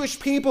the Jewish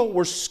people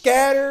were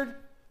scattered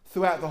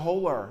throughout the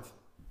whole earth.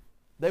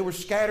 They were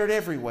scattered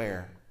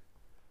everywhere.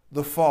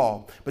 The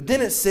fall. But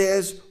then it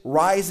says,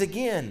 rise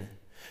again.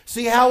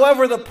 See,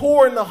 however, the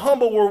poor and the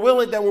humble were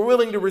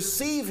willing to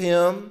receive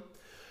him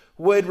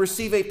would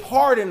receive a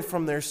pardon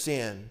from their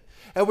sin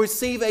and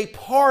receive a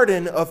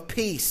pardon of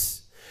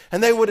peace.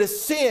 And they would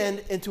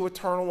ascend into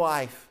eternal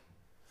life.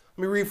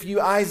 Let me read for you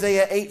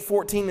Isaiah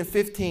 8:14 and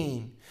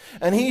 15.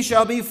 And he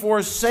shall be for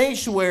a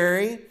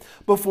sanctuary,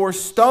 before a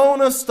stone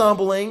of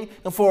stumbling,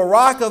 and for a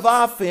rock of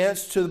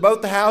offense to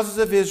both the houses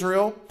of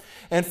Israel,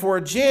 and for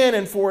a gin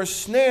and for a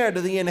snare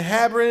to the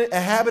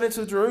inhabitants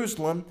of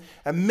Jerusalem.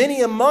 And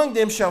many among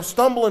them shall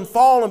stumble and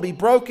fall and be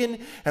broken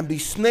and be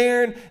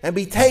snared and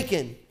be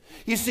taken.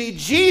 You see,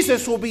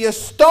 Jesus will be a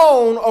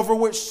stone over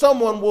which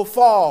someone will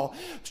fall.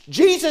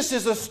 Jesus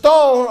is a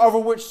stone over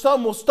which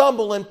some will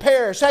stumble and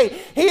perish.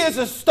 Hey, he is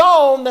a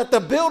stone that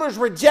the builders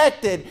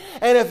rejected.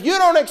 And if you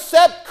don't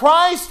accept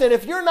Christ, and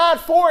if you're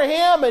not for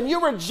him and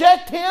you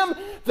reject him,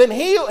 then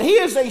he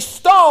is a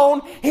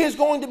stone. He is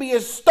going to be a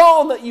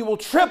stone that you will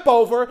trip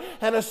over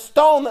and a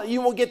stone that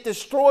you will get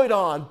destroyed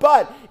on.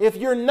 But if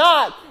you're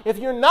not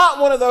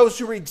one of those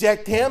who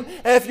reject him,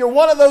 and if you're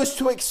one of those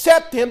to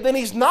accept him, then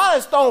he's not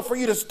a stone for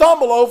you to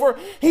stumble over.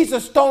 He's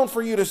a stone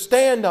for you to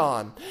stand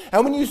on.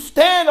 And when you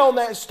stand on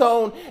that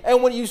stone,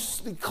 and when you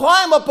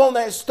climb up on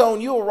that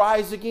stone, you will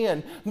rise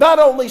again. Not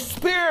only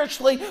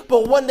spiritually,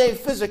 but one day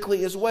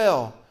physically as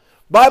well.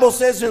 Bible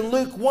says in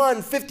Luke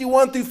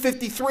 1:51 through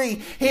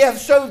 53, he hath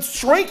showed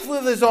strength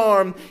with his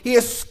arm. He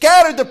hath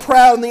scattered the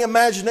proud in the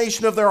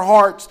imagination of their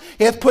hearts.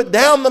 He hath put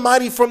down the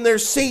mighty from their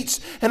seats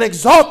and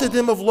exalted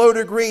them of low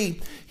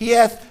degree. He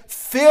hath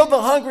filled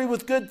the hungry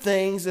with good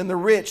things, and the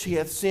rich he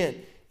hath sent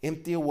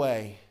empty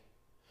away.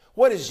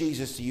 What is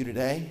Jesus to you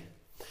today?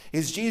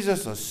 Is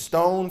Jesus a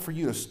stone for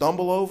you to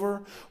stumble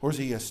over, or is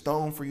he a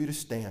stone for you to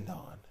stand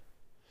on?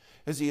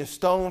 Is he a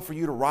stone for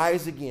you to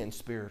rise again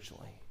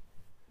spiritually?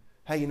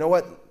 Hey, you know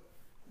what?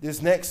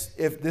 This next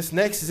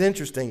is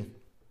interesting.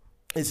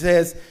 It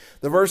says,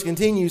 the verse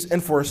continues,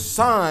 and for a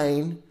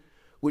sign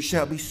which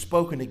shall be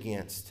spoken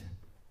against.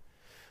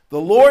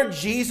 The Lord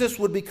Jesus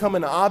would become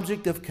an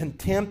object of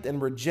contempt and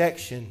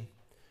rejection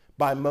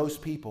by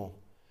most people,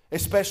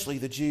 especially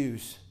the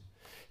Jews.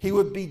 He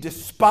would be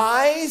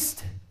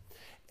despised,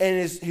 and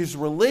his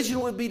religion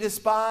would be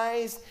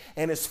despised,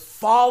 and his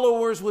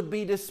followers would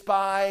be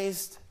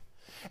despised.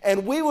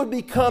 And we would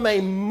become a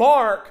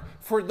mark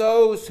for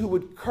those who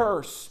would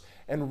curse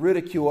and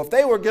ridicule. If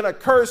they were going to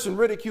curse and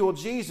ridicule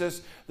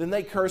Jesus, then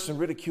they curse and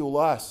ridicule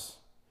us.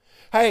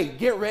 Hey,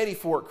 get ready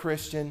for it,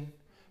 Christian.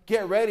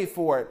 Get ready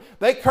for it.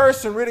 They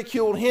cursed and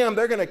ridiculed him.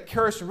 They're going to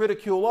curse and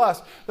ridicule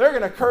us. They're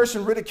going to curse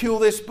and ridicule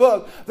this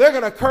book. They're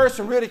going to curse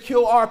and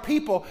ridicule our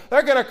people.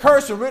 They're going to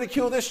curse and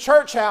ridicule this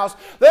church house.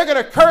 They're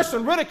going to curse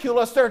and ridicule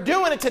us. They're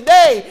doing it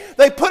today.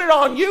 They put it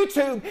on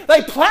YouTube.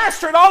 They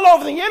plaster it all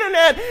over the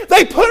internet.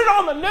 They put it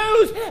on the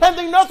news, and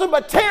they do nothing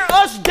but tear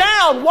us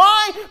down.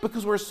 Why?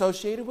 Because we're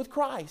associated with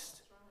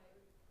Christ.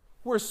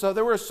 We're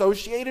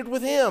associated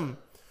with him.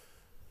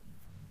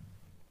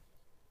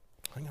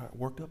 I got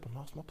worked up and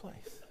lost my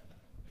place.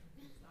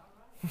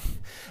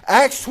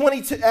 Acts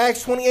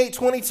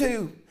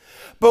 28:22.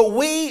 But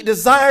we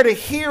desire to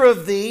hear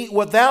of thee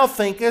what thou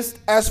thinkest.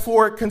 As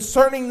for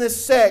concerning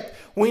this sect,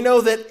 we know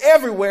that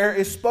everywhere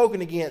is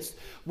spoken against.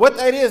 What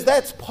that is,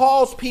 that's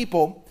Paul's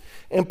people.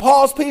 And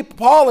Paul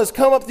has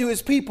come up to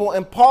his people,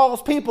 and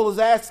Paul's people is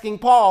asking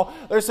Paul,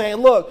 they're saying,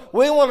 look,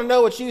 we want to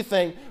know what you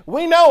think.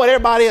 We know what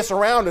everybody else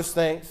around us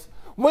thinks.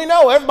 We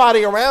know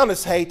everybody around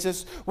us hates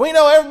us. We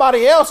know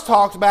everybody else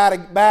talks bad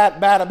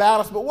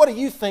about us. But what do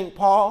you think,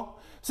 Paul?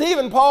 See,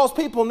 even Paul's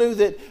people knew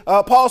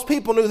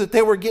that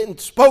they were getting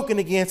spoken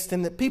against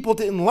and that people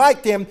didn't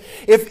like them.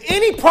 If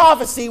any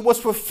prophecy was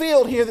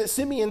fulfilled here that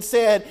Simeon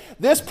said,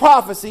 this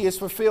prophecy is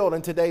fulfilled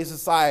in today's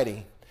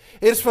society.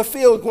 It is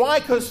fulfilled. Why?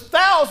 Because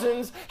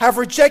thousands have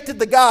rejected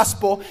the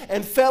gospel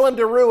and fell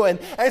into ruin.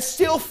 And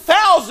still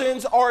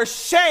thousands are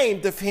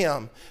ashamed of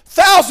him.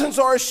 Thousands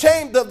are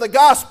ashamed of the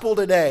gospel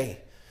today.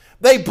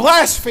 They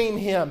blaspheme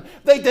him.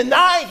 They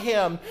deny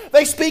him.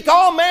 They speak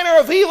all manner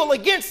of evil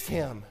against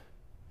him.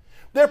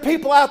 There are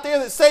people out there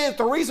that say that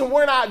the reason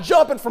we're not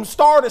jumping from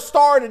star to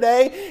star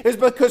today is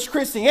because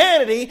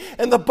Christianity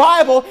and the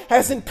Bible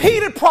has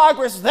impeded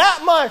progress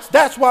that much.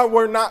 That's why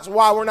we're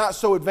not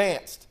so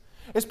advanced.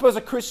 It's because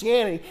of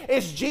Christianity.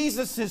 It's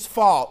Jesus'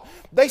 fault.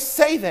 They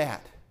say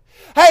that.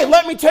 Hey,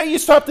 let me tell you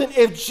something.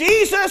 If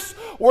Jesus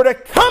were to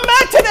come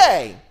back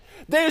today,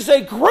 there's a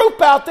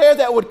group out there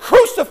that would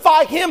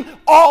crucify him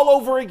all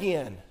over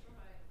again.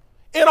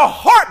 In a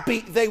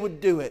heartbeat, they would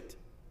do it.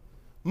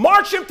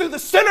 March him through the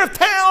center of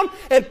town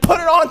and put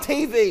it on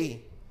TV.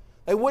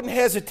 They wouldn't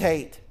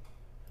hesitate.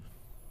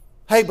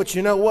 Hey, but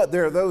you know what?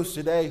 There are those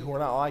today who are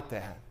not like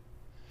that.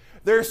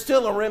 There's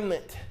still a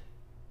remnant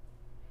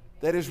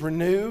that is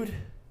renewed,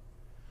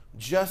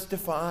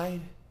 justified,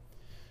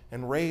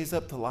 and raised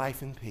up to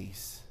life and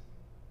peace.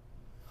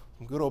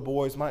 Some good old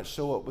boys might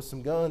show up with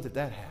some guns if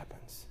that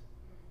happens.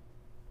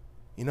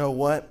 You know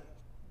what?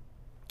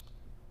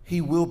 He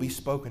will be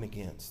spoken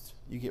against.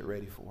 You get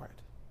ready for it.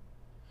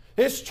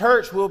 This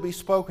church will be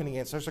spoken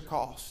against. There's a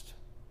cost.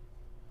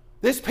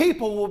 This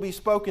people will be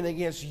spoken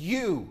against.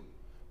 You,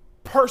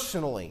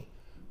 personally,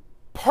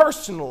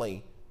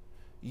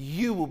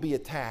 you will be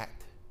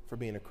attacked for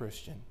being a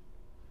Christian.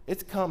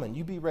 It's coming.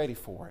 You be ready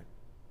for it.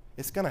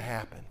 It's going to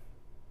happen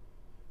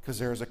because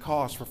there is a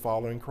cost for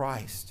following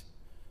Christ.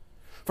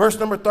 Verse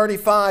number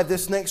 35,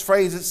 this next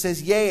phrase, it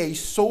says, yea, a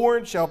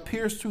sword shall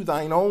pierce through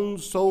thine own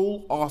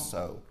soul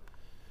also.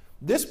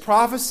 This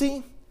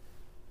prophecy,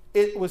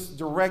 it was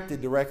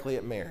directed directly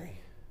at Mary.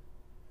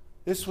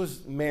 This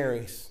was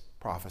Mary's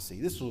prophecy.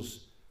 This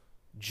was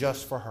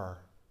just for her.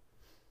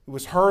 It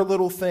was her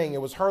little thing.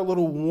 It was her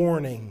little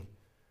warning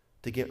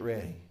to get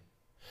ready.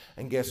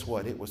 And guess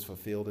what? It was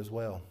fulfilled as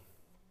well.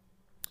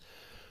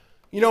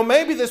 You know,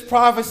 maybe this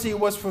prophecy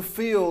was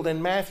fulfilled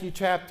in Matthew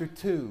chapter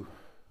 2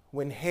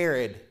 when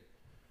Herod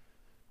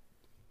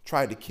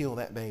tried to kill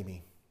that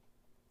baby.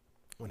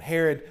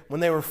 When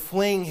they were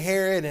fleeing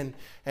Herod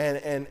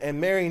and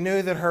Mary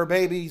knew that her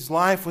baby's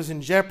life was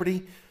in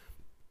jeopardy,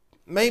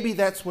 maybe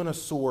that's when a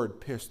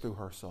sword pierced through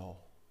her soul.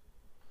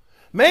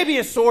 Maybe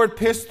a sword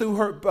pierced through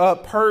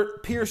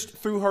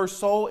her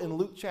soul in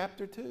Luke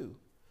chapter 2.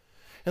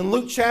 In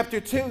Luke chapter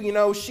 2, you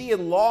know, she had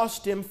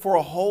lost him for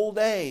a whole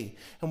day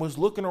and was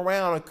looking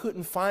around and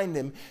couldn't find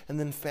him, and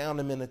then found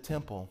him in a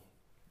temple.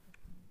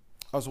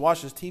 I was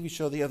watching this TV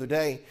show the other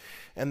day,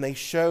 and they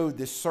showed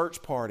this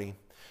search party.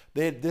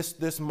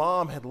 This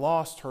mom had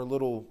lost her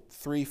little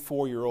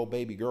 3-4-year-old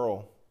baby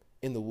girl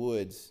in the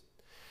woods,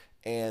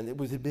 and it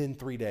had been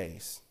 3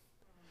 days.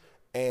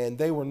 And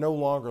they were no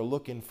longer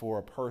looking for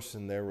a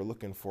person, they were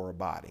looking for a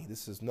body.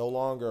 This is no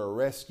longer a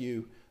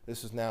rescue,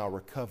 this is now a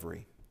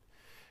recovery.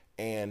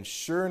 And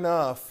sure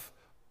enough,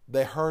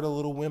 they heard a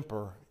little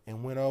whimper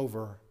and went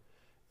over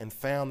and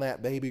found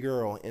that baby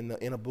girl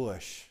in a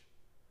bush.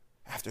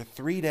 After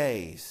 3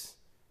 days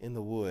in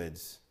the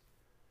woods,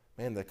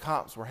 man, the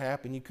cops were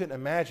happy. You couldn't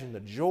imagine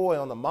the joy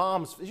on the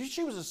mom's face.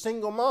 She was a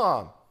single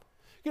mom.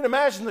 You can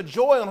imagine the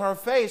joy on her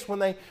face when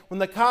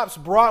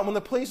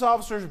the police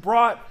officers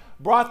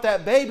brought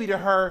that baby to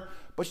her.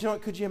 But you know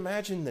what? Could you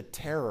imagine the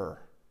terror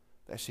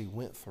that she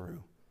went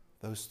through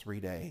those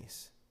 3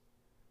 days?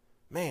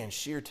 Man,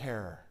 sheer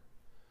terror.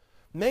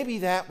 Maybe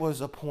that was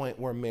a point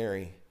where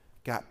Mary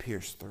got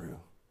pierced through.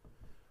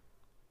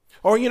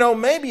 Or, you know,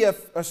 maybe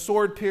a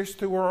sword pierced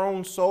through her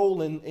own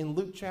soul in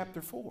Luke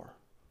chapter 4.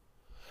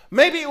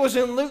 Maybe it was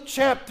in Luke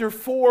chapter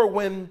 4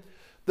 when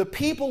the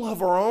people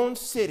of her own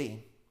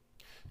city,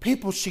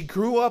 people she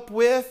grew up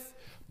with,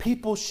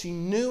 people she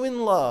knew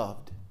and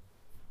loved,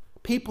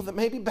 people that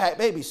maybe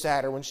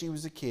babysat her when she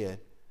was a kid,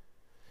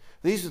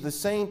 these are the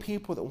same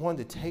people that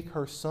wanted to take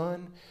her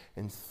son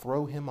and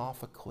throw him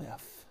off a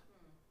cliff.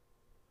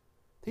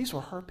 These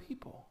were her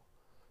people.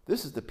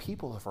 This is the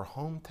people of her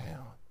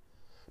hometown.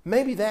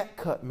 Maybe that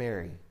cut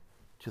Mary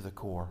to the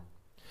core.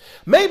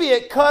 Maybe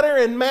it cut her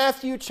in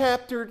Matthew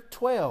chapter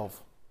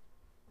 12.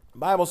 The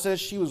Bible says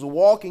she was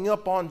walking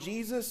up on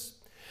Jesus,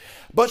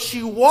 but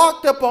she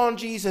walked up on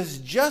Jesus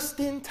just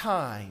in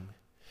time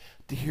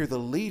to hear the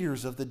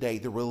leaders of the day,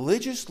 the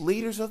religious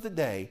leaders of the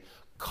day,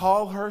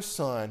 call her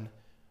son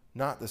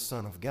not the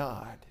Son of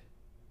God,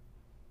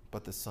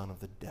 but the son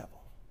of the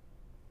devil.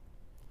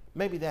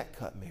 Maybe that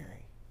cut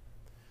Mary.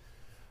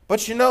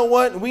 But you know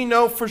what? We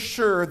know for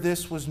sure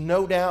this was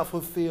no doubt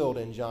fulfilled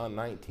in John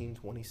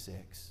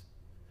 19:26.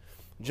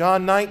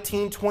 John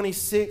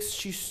 19:26,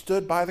 she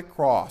stood by the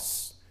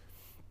cross.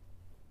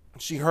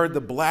 She heard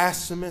the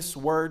blasphemous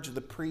words of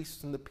the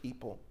priests and the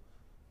people,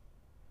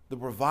 the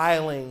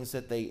revilings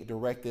that they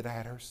directed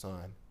at her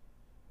son.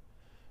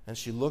 And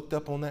she looked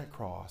up on that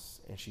cross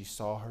and she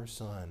saw her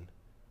son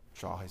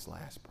draw his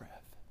last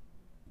breath.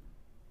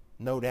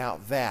 No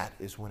doubt that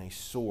is when a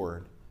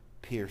sword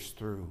pierced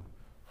through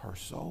her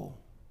soul.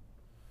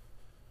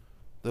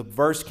 The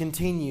verse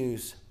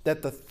continues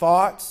that the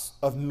thoughts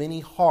of many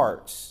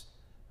hearts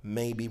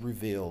may be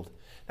revealed.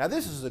 Now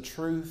this is a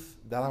truth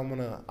that I want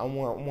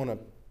to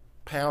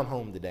pound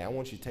home today. I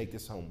want you to take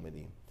this home with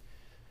you.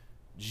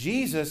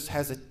 Jesus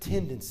has a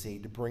tendency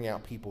to bring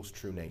out people's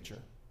true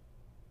nature.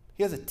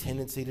 He has a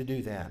tendency to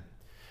do that.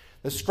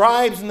 The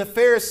scribes and the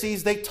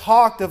Pharisees, they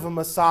talked of a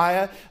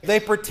Messiah.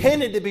 They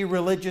pretended to be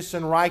religious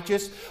and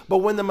righteous. But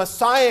when the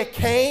Messiah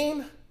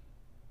came,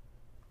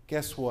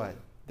 guess what?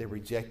 They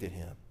rejected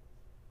him.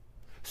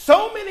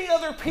 So many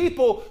other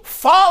people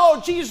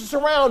followed Jesus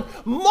around.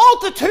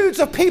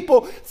 Multitudes of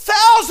people,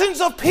 thousands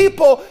of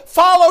people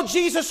followed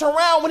Jesus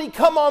around when he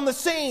come on the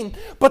scene.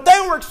 But they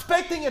were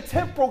expecting a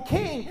temporal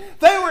king.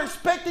 They were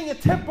expecting a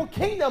temporal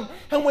kingdom.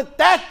 And when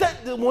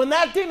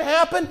that didn't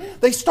happen,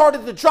 they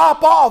started to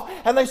drop off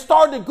and they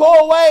started to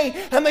go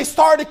away and they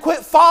started to quit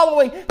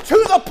following,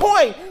 to the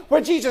point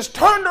where Jesus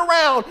turned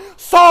around,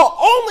 saw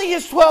only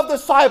his 12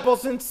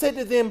 disciples and said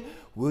to them,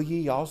 "Will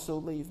ye also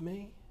leave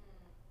me?"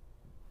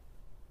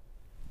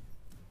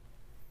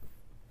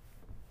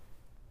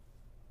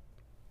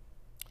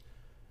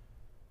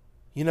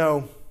 You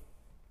know,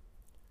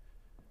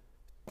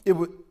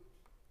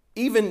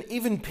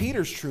 even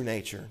Peter's true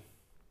nature,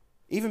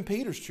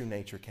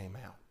 came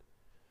out.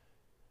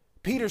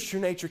 Peter's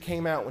true nature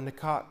came out when the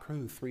cock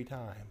crew 3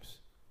 times.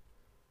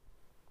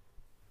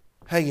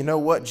 Hey, you know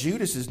what?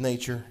 Judas's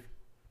nature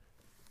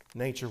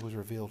was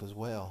revealed as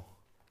well.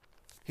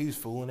 He was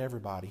fooling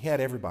everybody. He had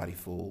everybody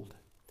fooled.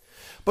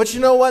 But you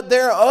know what?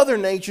 There are other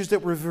natures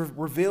that were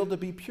revealed to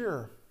be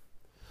pure.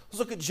 Let's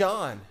look at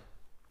John.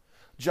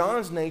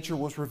 John's nature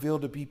was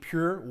revealed to be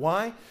pure.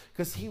 Why?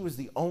 Because he was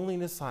the only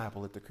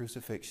disciple at the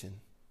crucifixion.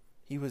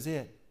 He was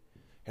it.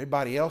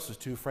 Everybody else was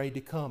too afraid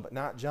to come, but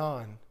not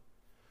John.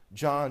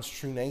 John's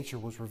true nature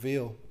was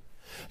revealed.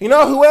 You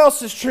know who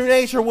else's true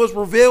nature was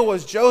revealed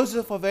was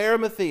Joseph of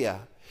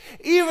Arimathea.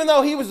 Even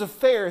though he was a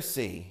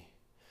Pharisee,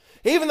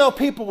 even though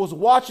people was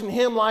watching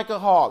him like a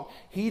hawk,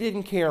 he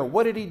didn't care.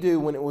 What did he do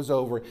when it was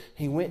over?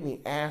 He went and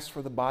he asked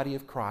for the body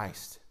of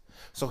Christ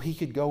so he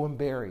could go and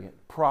bury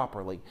it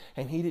properly.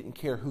 And he didn't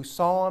care who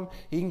saw him.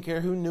 He didn't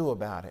care who knew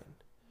about it.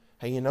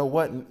 Hey, you know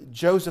what?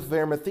 Joseph of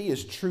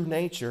Arimathea's true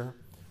nature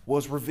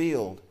was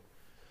revealed.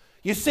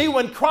 You see,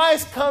 when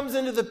Christ comes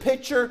into the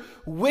picture,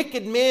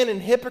 wicked men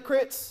and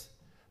hypocrites,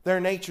 their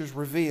nature's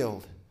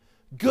revealed.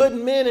 Good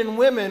men and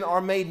women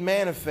are made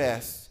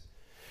manifest.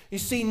 You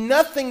see,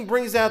 nothing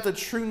brings out the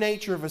true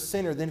nature of a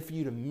sinner than for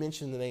you to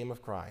mention the name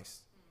of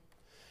Christ.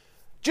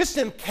 Just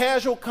in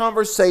casual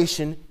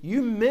conversation,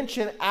 you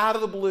mention out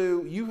of the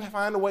blue, you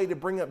find a way to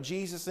bring up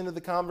Jesus into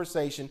the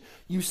conversation.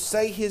 You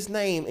say his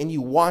name and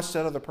you watch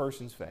that other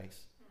person's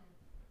face.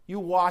 You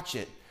watch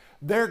it.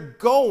 They're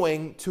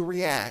going to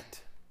react.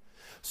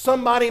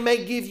 Somebody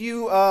may give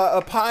you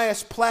a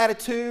pious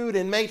platitude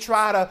and may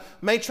try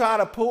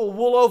to pull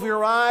wool over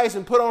your eyes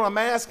and put on a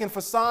mask and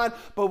facade.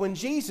 But when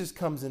Jesus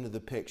comes into the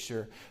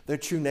picture, their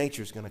true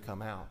nature is going to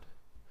come out.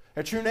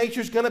 Their true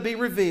nature is going to be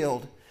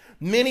revealed.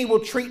 Many will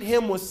treat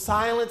him with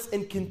silence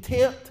and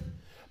contempt.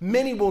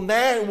 Many will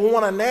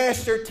want to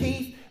gnash their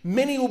teeth.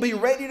 Many will be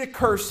ready to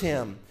curse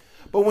him.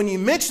 But when you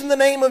mention the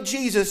name of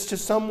Jesus to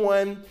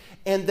someone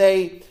and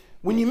they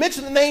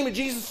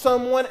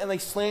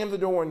slam the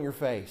door in your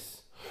face.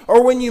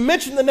 Or when you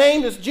mention the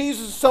name of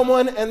Jesus to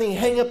someone and they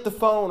hang up the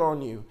phone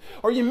on you.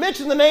 Or you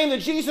mention the name of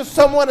Jesus to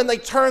someone and they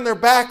turn their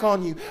back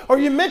on you. Or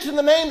you mention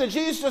the name of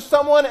Jesus to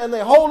someone and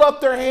they hold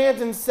up their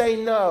hands and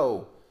say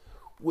no.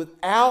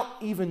 Without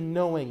even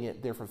knowing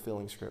it, they're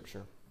fulfilling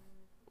Scripture.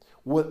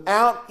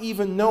 Without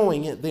even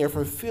knowing it, they're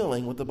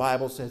fulfilling what the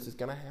Bible says is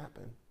going to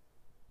happen.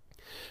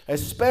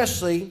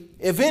 Especially,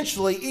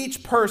 eventually,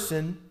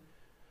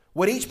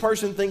 what each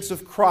person thinks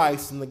of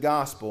Christ and the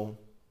gospel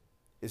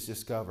is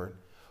discovered.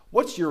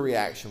 What's your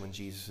reaction when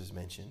Jesus is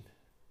mentioned?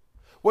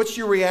 What's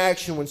your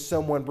reaction when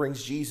someone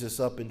brings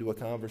Jesus up into a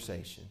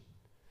conversation?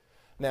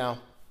 Now,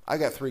 I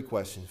got 3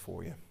 questions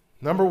for you.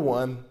 Number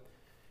 1,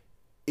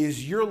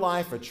 is your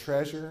life a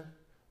treasure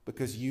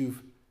because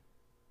you've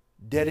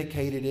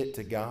dedicated it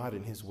to God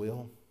and his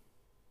will?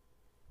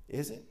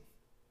 Is it?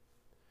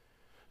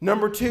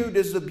 Number 2,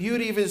 does the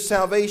beauty of his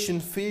salvation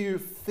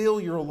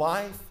fill your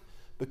life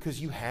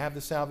because you have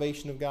the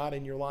salvation of God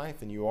in your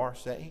life and you are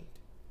saved?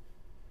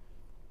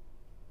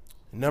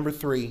 Number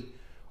 3,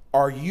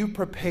 are you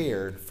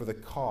prepared for the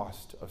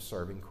cost of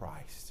serving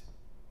Christ?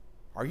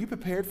 Are you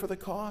prepared for the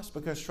cost?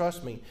 Because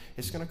trust me,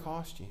 it's going to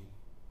cost you.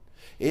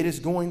 It is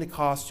going to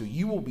cost you.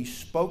 You will be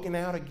spoken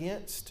out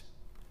against,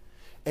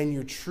 and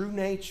your true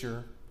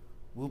nature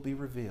will be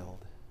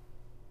revealed.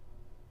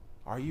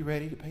 Are you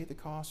ready to pay the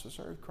cost to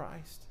serve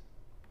Christ?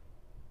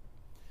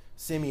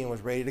 Simeon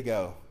was ready to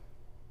go.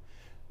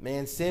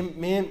 Man,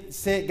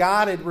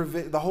 God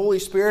the Holy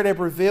Spirit had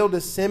revealed to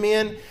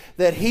Simeon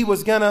that he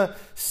was going to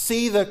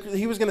see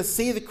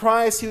the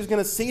Christ. He was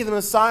going to see the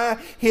Messiah.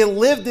 He had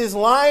lived his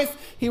life.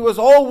 He was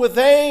old with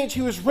age.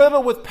 He was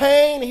riddled with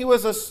pain. He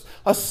was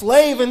a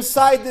slave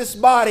inside this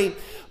body.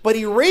 But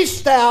he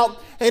reached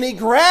out and he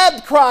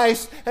grabbed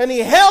Christ and he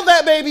held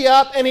that baby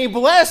up and he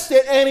blessed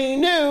it and he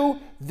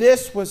knew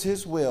this was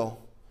his will.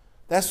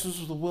 This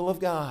was the will of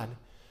God.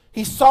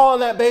 He saw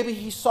in that baby,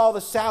 he saw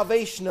the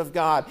salvation of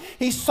God.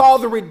 He saw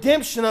the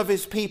redemption of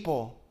his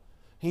people.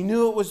 He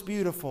knew it was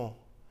beautiful.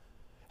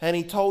 And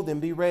he told them,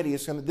 be ready.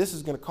 This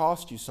is going to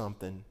cost you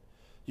something.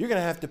 You're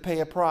going to have to pay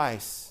a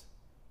price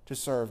to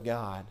serve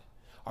God.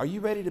 Are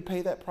you ready to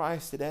pay that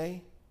price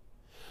today?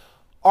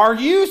 Are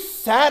you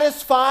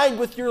satisfied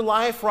with your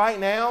life right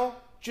now?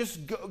 Just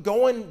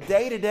going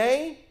day to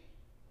day?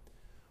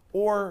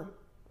 Or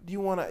do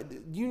you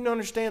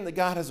understand that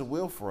God has a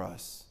will for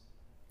us?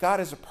 God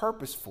has a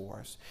purpose for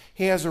us.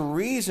 He has a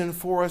reason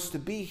for us to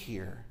be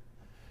here.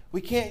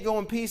 We can't go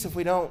in peace if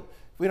we don't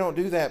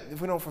do that,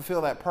 if we don't fulfill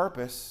that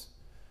purpose.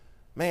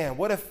 Man,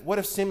 what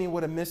if Simeon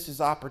would have missed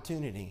his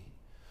opportunity?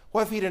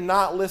 What if he did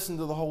not listen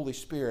to the Holy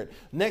Spirit?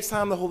 Next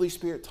time the Holy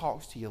Spirit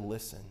talks to you,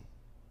 listen.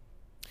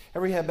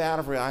 Every head bowed,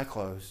 every eye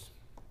closed.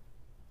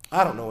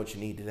 I don't know what you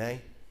need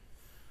today.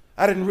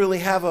 I didn't really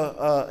have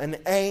an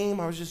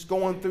aim. I was just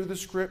going through the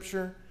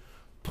Scripture,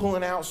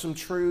 pulling out some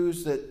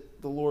truths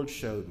that the Lord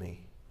showed me.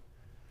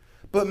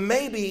 But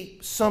maybe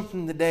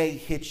something today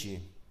hit you.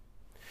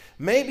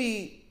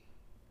 Maybe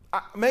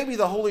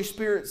the Holy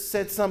Spirit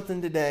said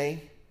something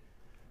today.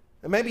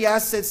 And maybe I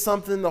said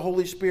something, the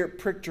Holy Spirit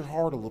pricked your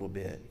heart a little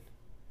bit.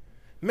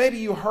 Maybe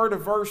you heard a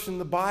verse in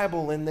the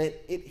Bible and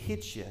that it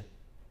hit you.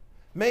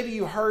 Maybe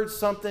you heard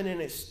something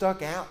and it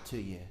stuck out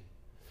to you.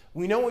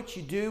 We know what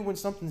you do when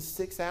something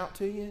sticks out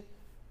to you.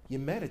 You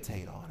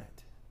meditate on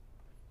it.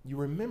 You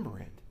remember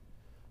it.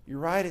 You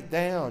write it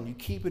down. You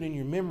keep it in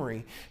your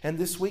memory. And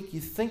this week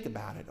you think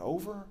about it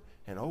over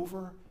and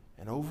over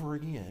and over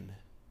again.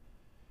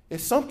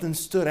 If something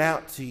stood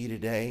out to you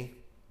today,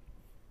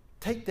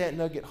 take that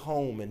nugget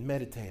home and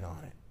meditate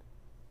on it.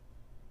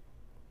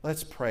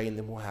 Let's pray, and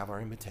then we'll have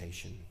our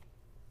invitation.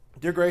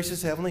 Dear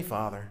gracious Heavenly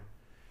Father,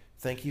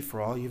 thank you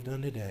for all you've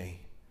done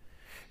today.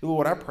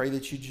 Lord, I pray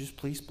that you'd just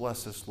please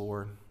bless us,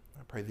 Lord.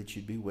 I pray that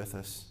you'd be with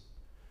us.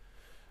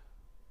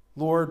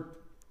 Lord,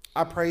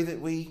 I pray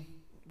that we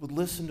would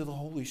listen to the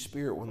Holy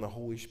Spirit when the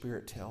Holy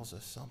Spirit tells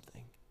us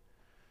something.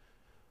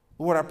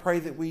 Lord, I pray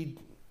that we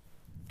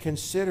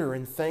consider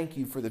and thank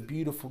you for the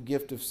beautiful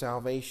gift of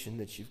salvation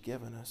that you've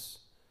given us.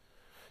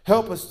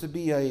 Help us to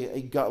be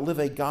live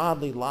a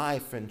godly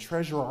life and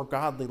treasure our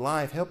godly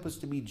life. Help us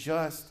to be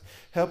just.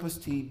 Help us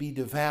to be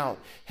devout.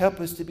 Help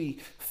us to be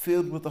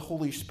filled with the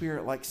Holy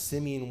Spirit like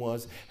Simeon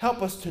was.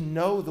 Help us to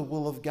know the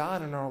will of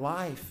God in our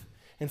life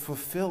and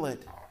fulfill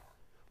it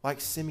like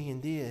Simeon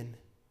did.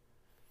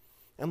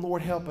 And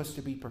Lord, help us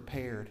to be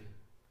prepared.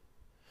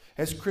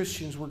 As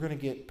Christians, we're going to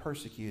get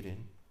persecuted.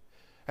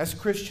 As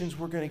Christians,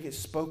 we're going to get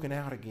spoken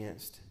out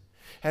against.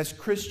 As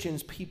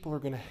Christians, people are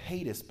going to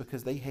hate us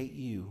because they hate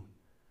you.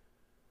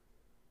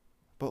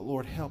 But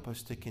Lord, help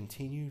us to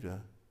continue to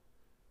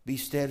be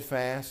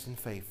steadfast and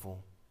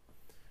faithful.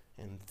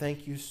 And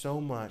thank you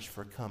so much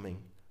for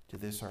coming to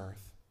this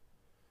earth.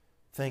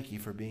 Thank you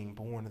for being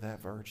born of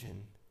that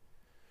virgin.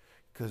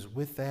 Because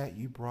with that,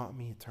 you brought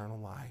me eternal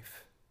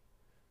life.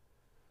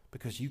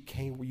 Because you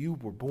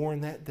were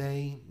born that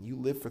day, you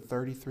lived for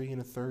 33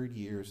 and a third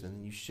years, and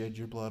then you shed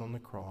your blood on the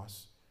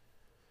cross.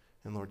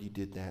 And Lord, you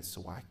did that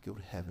so I could go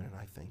to heaven, and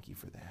I thank you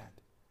for that.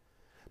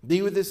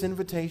 Be with this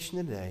invitation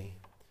today.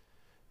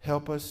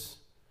 Help us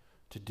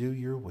to do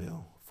your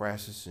will. For I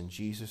ask this in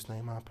Jesus'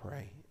 name I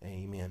pray.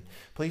 Amen.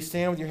 Please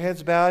stand with your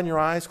heads bowed and your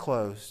eyes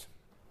closed.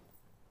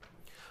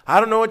 I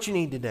don't know what you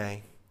need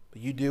today,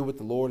 but you do what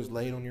the Lord has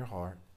laid on your heart.